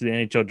going into the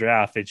NHL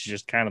draft. It's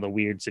just kind of the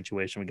weird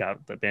situation we got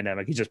with the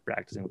pandemic. He's just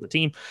practicing with the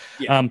team.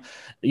 Yeah.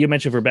 You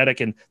mentioned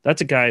Verbatick, and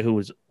that's a guy who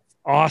was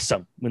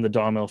awesome when the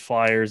Daumel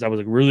Flyers. That was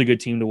a really good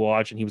team to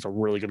watch, and he was a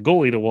really good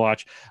goalie to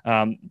watch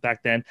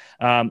back then.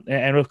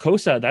 And with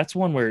Cossa, that's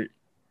one where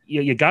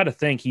you got to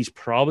think he's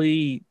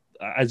probably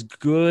as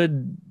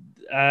good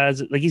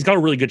as, like, he's got a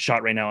really good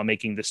shot right now on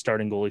making the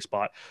starting goalie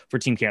spot for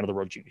Team Canada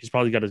World Junior. He's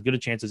probably got as good a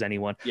chance as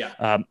anyone. Yeah.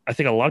 I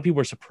think a lot of people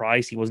were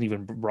surprised he wasn't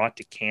even brought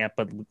to camp,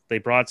 but they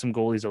brought some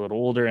goalies a little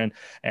older,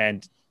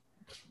 and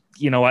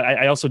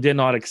I also did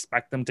not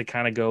expect them to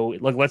kind of go,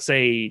 like, let's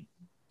say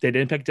they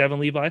didn't pick Devin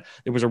Levi,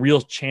 there was a real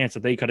chance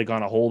that they could have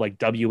gone a whole like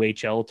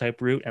WHL type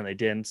route, and they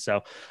didn't.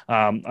 So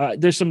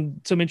there's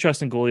some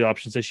interesting goalie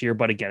options this year,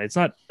 but again, it's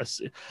not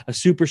a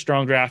super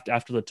strong draft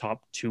after the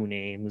top two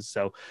names.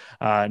 So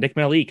Nick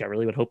Malik, I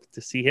really would hope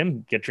to see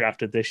him get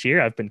drafted this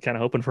year. I've been kind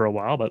of hoping for a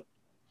while, but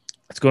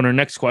let's go to our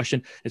next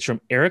question. It's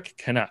from Eric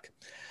Canuck.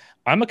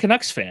 I'm a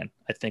Canucks fan.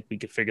 I think we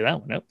could figure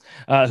that one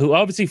out. Who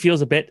obviously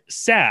feels a bit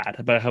sad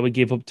about how we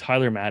gave up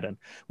Tyler Madden.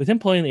 With him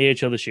playing the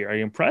AHL this year, are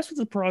you impressed with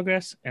the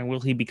progress, and will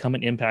he become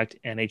an impact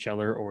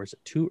NHLer, or is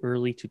it too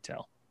early to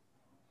tell?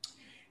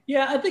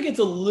 Yeah, I think it's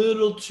a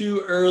little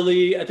too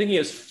early. I think he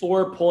has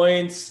 4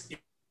 points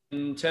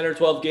in 10 or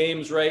 12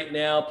 games right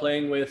now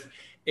playing with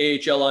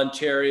AHL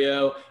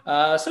Ontario.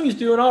 So he's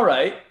doing all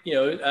right,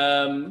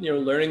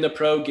 learning the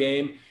pro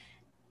game.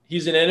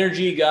 He's an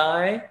energy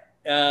guy.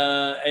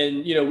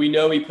 And, we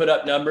know he put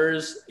up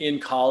numbers in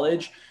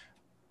college.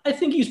 I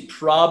think he's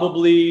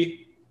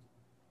probably,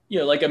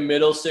 like a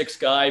middle six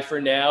guy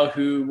for now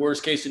who,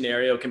 worst case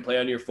scenario, can play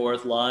on your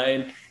fourth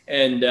line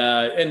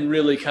and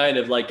really kind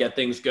of like get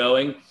things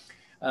going.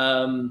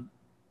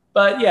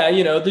 But yeah,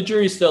 the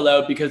jury's still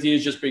out because he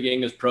is just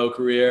beginning his pro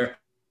career.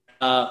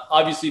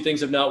 Obviously,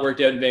 things have not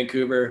worked out in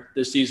Vancouver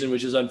this season,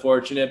 which is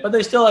unfortunate, but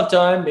they still have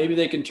time. Maybe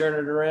they can turn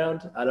it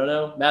around. I don't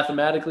know,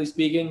 mathematically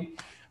speaking.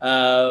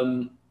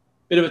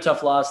 Bit of a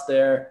tough loss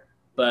there.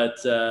 But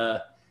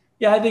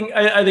yeah, I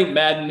think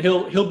Madden,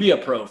 he'll be a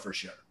pro for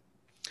sure.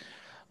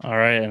 All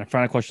right, and a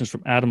final question is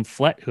from Adam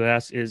Flett, who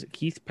asks, is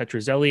Keith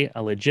Petruzzelli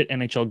a legit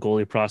NHL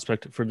goalie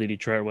prospect for the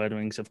Detroit Red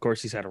Wings? Of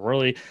course, he's had a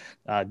really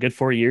good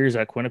 4 years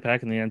at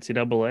Quinnipiac in the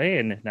NCAA,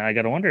 and now I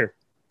got to wonder,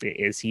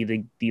 is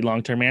he the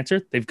long-term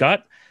answer? They've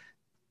got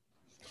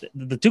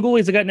the two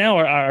goalies they got now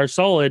are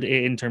solid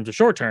in terms of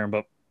short-term,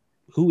 but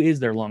who is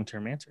their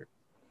long-term answer?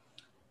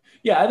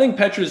 Yeah, I think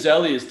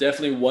Petruzzelli is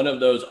definitely one of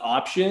those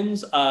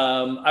options.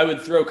 I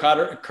would throw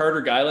Carter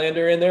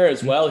Gylander in there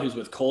as well, who's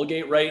with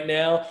Colgate right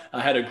now.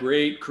 Had a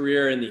great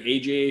career in the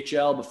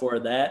AJHL before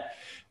that.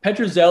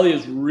 Petruzzelli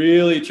has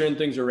really turned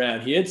things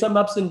around. He had some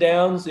ups and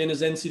downs in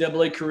his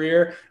NCAA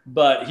career,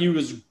 but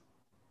he's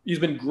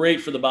been great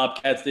for the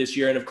Bobcats this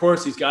year. And of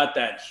course, he's got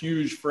that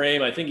huge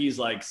frame. I think he's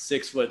like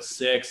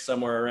 6'6",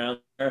 somewhere around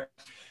there.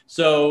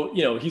 So,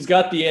 he's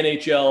got the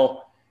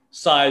NHL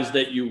size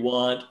that you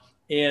want.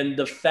 And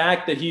the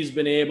fact that he's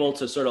been able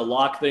to sort of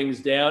lock things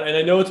down, and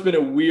I know it's been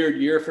a weird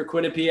year for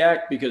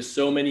Quinnipiac because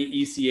so many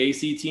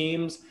ECAC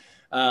teams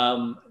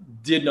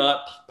did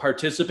not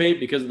participate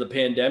because of the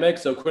pandemic.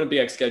 So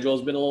Quinnipiac's schedule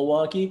has been a little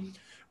wonky,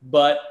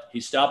 but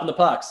he's stopping the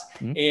pucks.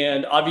 Mm-hmm.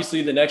 And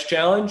obviously the next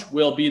challenge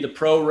will be the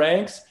pro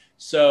ranks.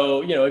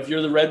 So, if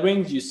you're the Red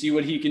Wings, you see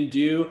what he can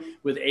do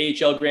with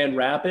AHL Grand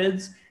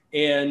Rapids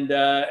and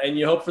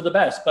you hope for the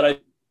best.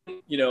 But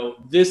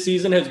this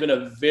season has been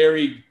a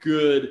very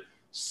good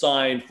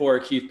sign for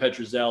Keith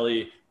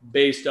Petruzzelli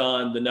based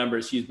on the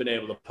numbers he's been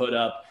able to put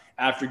up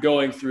after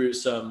going through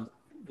some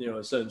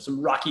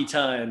rocky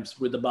times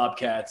with the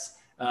Bobcats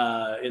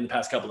in the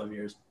past couple of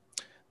years.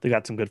 They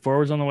got some good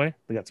forwards on the way.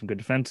 They got some good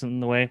defense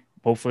in the way.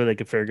 Hopefully they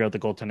could figure out the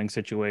goaltending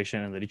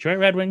situation, and the Detroit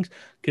Red Wings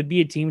could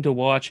be a team to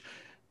watch.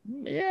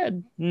 Yeah,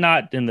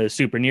 not in the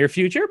super near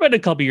future, but a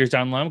couple years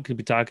down the line, we could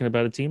be talking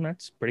about a team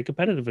that's pretty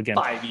competitive again.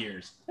 5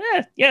 years.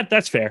 Yeah,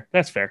 that's fair.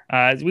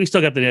 We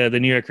still got the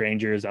New York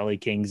Rangers, LA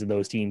Kings, and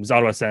those teams.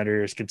 Ottawa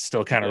Senators could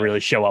still kind of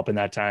really show up in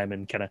that time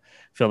and kind of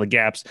fill the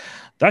gaps.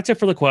 That's it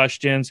for the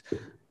questions.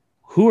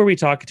 Who are we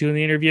talking to in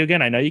the interview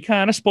again? I know you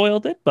kind of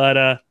spoiled it,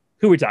 but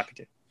who are we talking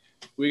to?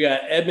 We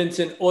got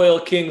Edmonton Oil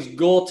Kings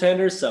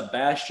goaltender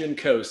Sebastian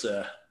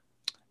Cossa.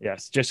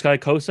 Yes, just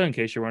like Cossa, in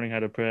case you're wondering how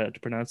to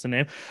pronounce the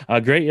name.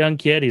 A great young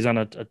kid. He's on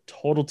a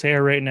total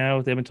tear right now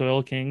with the Edmonton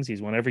Oil Kings.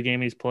 He's won every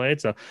game he's played,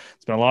 so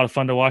it's been a lot of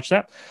fun to watch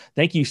that.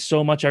 Thank you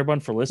so much,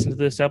 everyone, for listening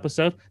to this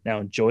episode. Now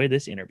enjoy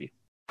this interview.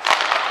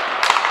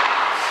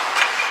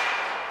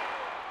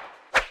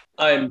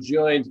 I am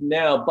joined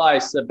now by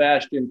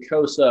Sebastian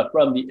Cossa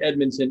from the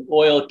Edmonton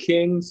Oil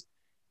Kings,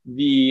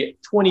 the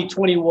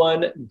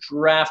 2021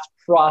 draft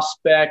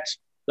prospect,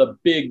 the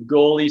big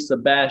goalie.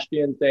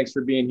 Sebastian, thanks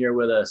for being here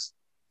with us.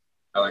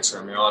 Thanks for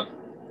having me on.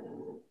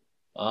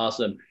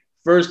 Awesome.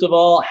 First of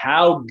all,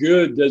 how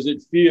good does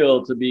it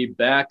feel to be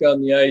back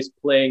on the ice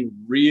playing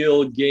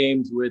real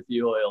games with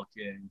the Oil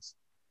Kings?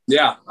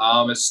 Yeah,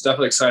 it's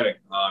definitely exciting.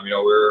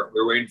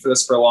 We're waiting for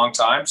this for a long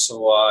time,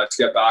 so to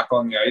get back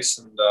on the ice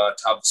and to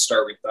have the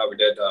start that we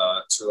did,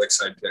 it's really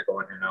exciting to get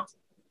going here now.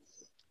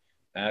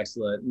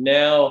 Excellent.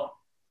 Now,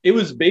 it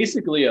was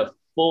basically a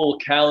full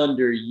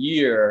calendar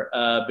year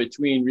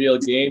between real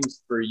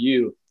games for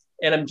you.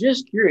 And I'm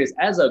just curious,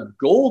 as a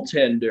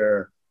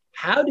goaltender,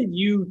 how did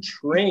you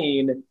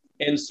train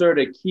and sort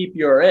of keep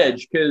your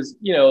edge? Because,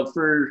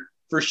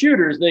 for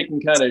shooters, they can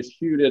kind of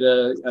shoot at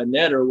a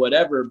net or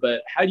whatever.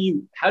 But how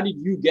did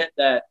you get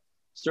that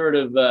sort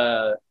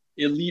of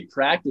elite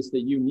practice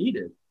that you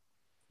needed?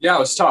 Yeah, it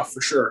was tough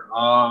for sure.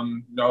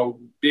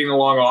 Being a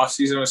long off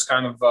season was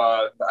kind of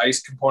the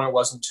ice component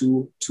wasn't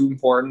too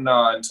important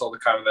until the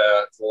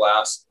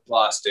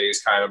last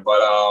days kind of.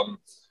 But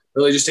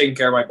really just taking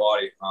care of my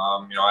body.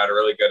 I had a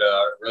really good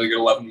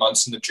 11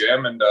 months in the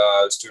gym, and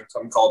I was doing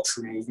something called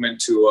true movement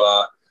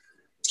to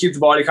keep the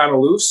body kind of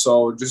loose.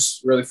 So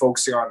just really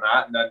focusing on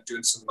that, and then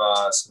doing some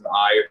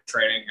eye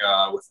training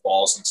with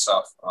balls and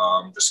stuff.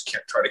 Just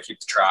try to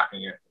keep the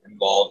tracking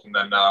involved. And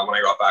then when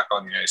I got back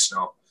on the ice,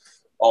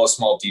 all the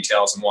small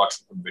details and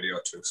watching the video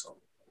too. So.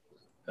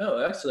 Oh,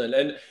 excellent.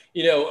 And,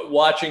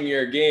 watching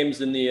your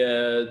games in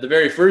the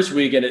very first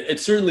weekend, it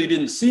certainly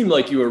didn't seem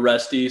like you were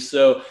rusty.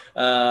 So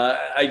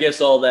I guess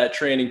all that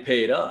training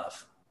paid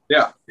off.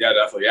 Yeah,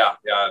 definitely. Yeah.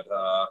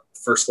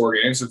 First 4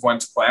 games have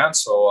went to plan.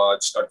 So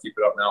just got to keep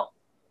it up now.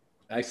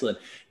 Excellent.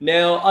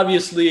 Now,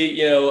 obviously,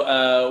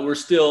 we're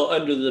still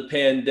under the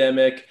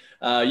pandemic.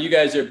 You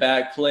guys are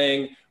back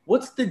playing.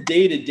 What's the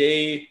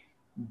day-to-day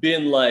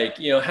been like?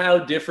 How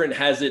different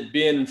has it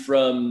been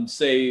from,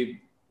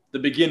 say, the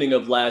beginning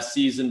of last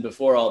season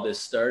before all this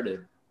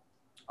started?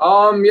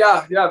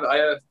 Yeah.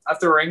 At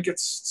the rink,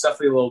 it's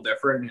definitely a little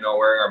different, you know,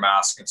 wearing our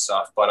mask and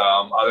stuff. But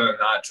other than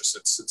that, just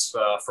it's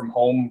from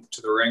home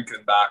to the rink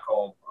and back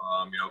home.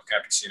 You know,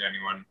 can't be seeing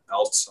anyone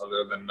else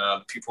other than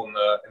the people in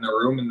the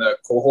room in the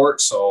cohort.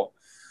 So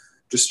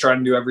just trying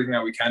to do everything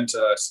that we can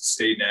to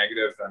stay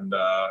negative and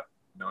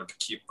you know, to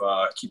keep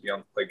being able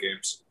to play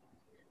games.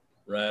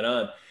 Right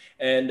on.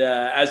 And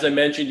as I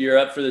mentioned, you're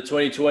up for the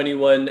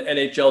 2021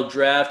 NHL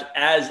draft,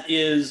 as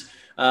is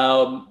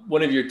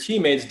one of your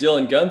teammates,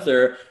 Dylan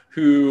Gunther,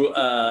 who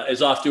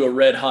is off to a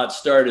red hot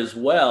start as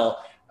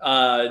well.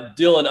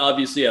 Dylan,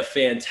 obviously a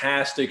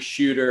fantastic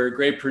shooter,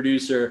 great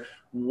producer.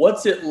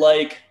 What's it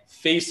like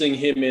facing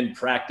him in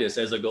practice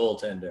as a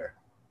goaltender?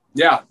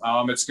 Yeah,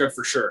 it's good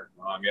for sure.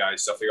 Yeah,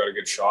 he's definitely got a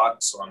good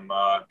shot. So I'm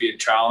being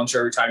challenged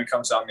every time he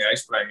comes down the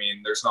ice. But I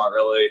mean, there's not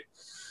really,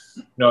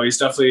 no, he's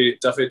definitely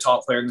a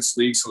top player in this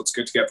league. So it's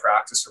good to get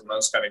practice from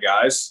those kind of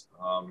guys.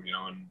 You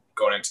know, and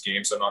going into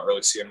games, I'm not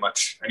really seeing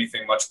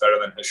anything much better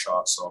than his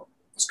shot. So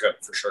it's good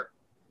for sure.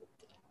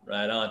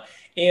 Right on.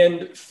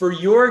 And for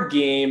your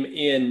game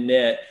in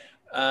net,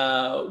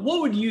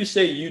 what would you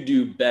say you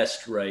do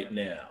best right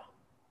now?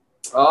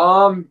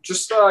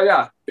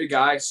 Yeah, big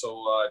guy.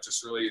 So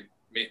just really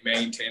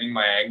maintaining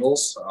my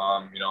angles.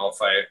 You know,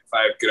 if I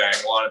have good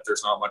angle on it,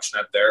 there's not much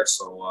net there.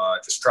 So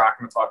just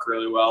tracking the puck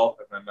really well,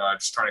 and then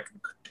just trying to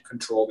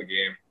control the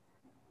game.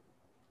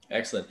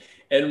 Excellent.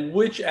 And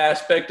which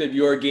aspect of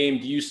your game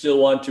do you still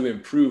want to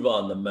improve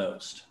on the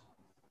most?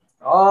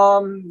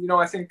 You know,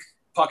 I think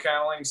puck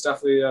handling is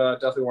definitely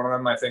one of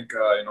them. I think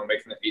you know,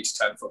 making the 8 to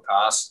 10 foot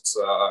pass,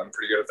 I'm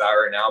pretty good at that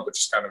right now, but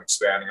just kind of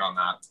expanding on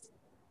that.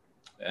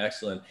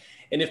 Excellent.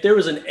 And if there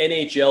was an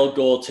NHL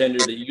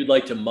goaltender that you'd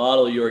like to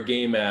model your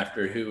game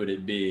after, who would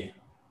it be?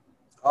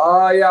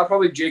 Yeah,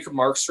 probably Jacob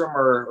Markstrom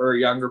or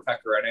younger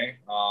Pecorine.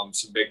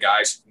 Some big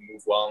guys who can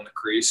move well in the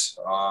crease.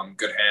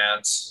 Good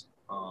hands.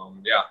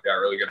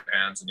 Really good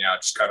hands. And yeah,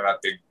 just kind of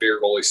that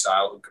bigger goalie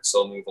style who can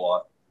still move a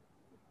lot.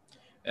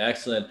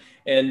 Excellent.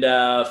 And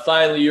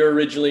finally, you're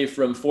originally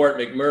from Fort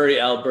McMurray,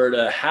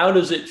 Alberta. How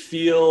does it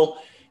feel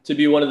to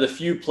be one of the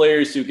few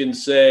players who can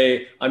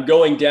say, I'm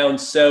going down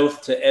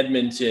south to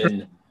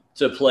Edmonton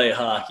to play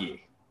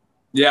hockey?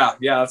 Yeah,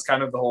 that's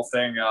kind of the whole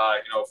thing. You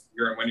know,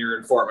 when you're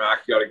in Fort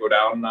Mac, you got to go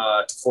down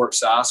to Fort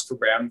Sask for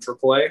band for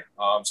play.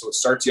 So it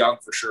starts young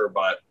for sure,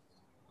 but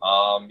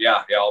all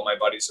my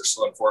buddies are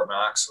still in Fort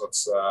Mac, so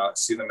it's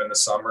see them in the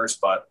summers.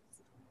 But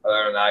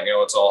other than that, you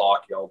know, it's all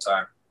hockey all the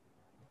time.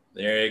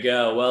 There you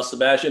go. Well,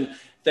 Sebastian,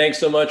 thanks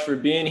so much for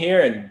being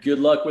here, and good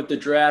luck with the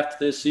draft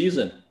this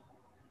season.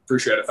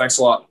 Appreciate it. Thanks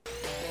a lot.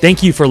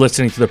 Thank you for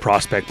listening to the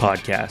Prospect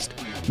Podcast.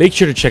 Make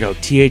sure to check out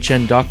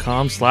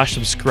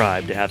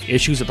thn.com/subscribe to have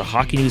issues of the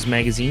Hockey News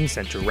magazine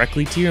sent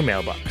directly to your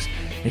mailbox.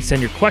 And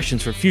send your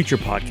questions for future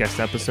podcast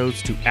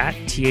episodes to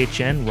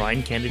 @THN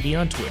Ryan Kennedy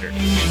on Twitter.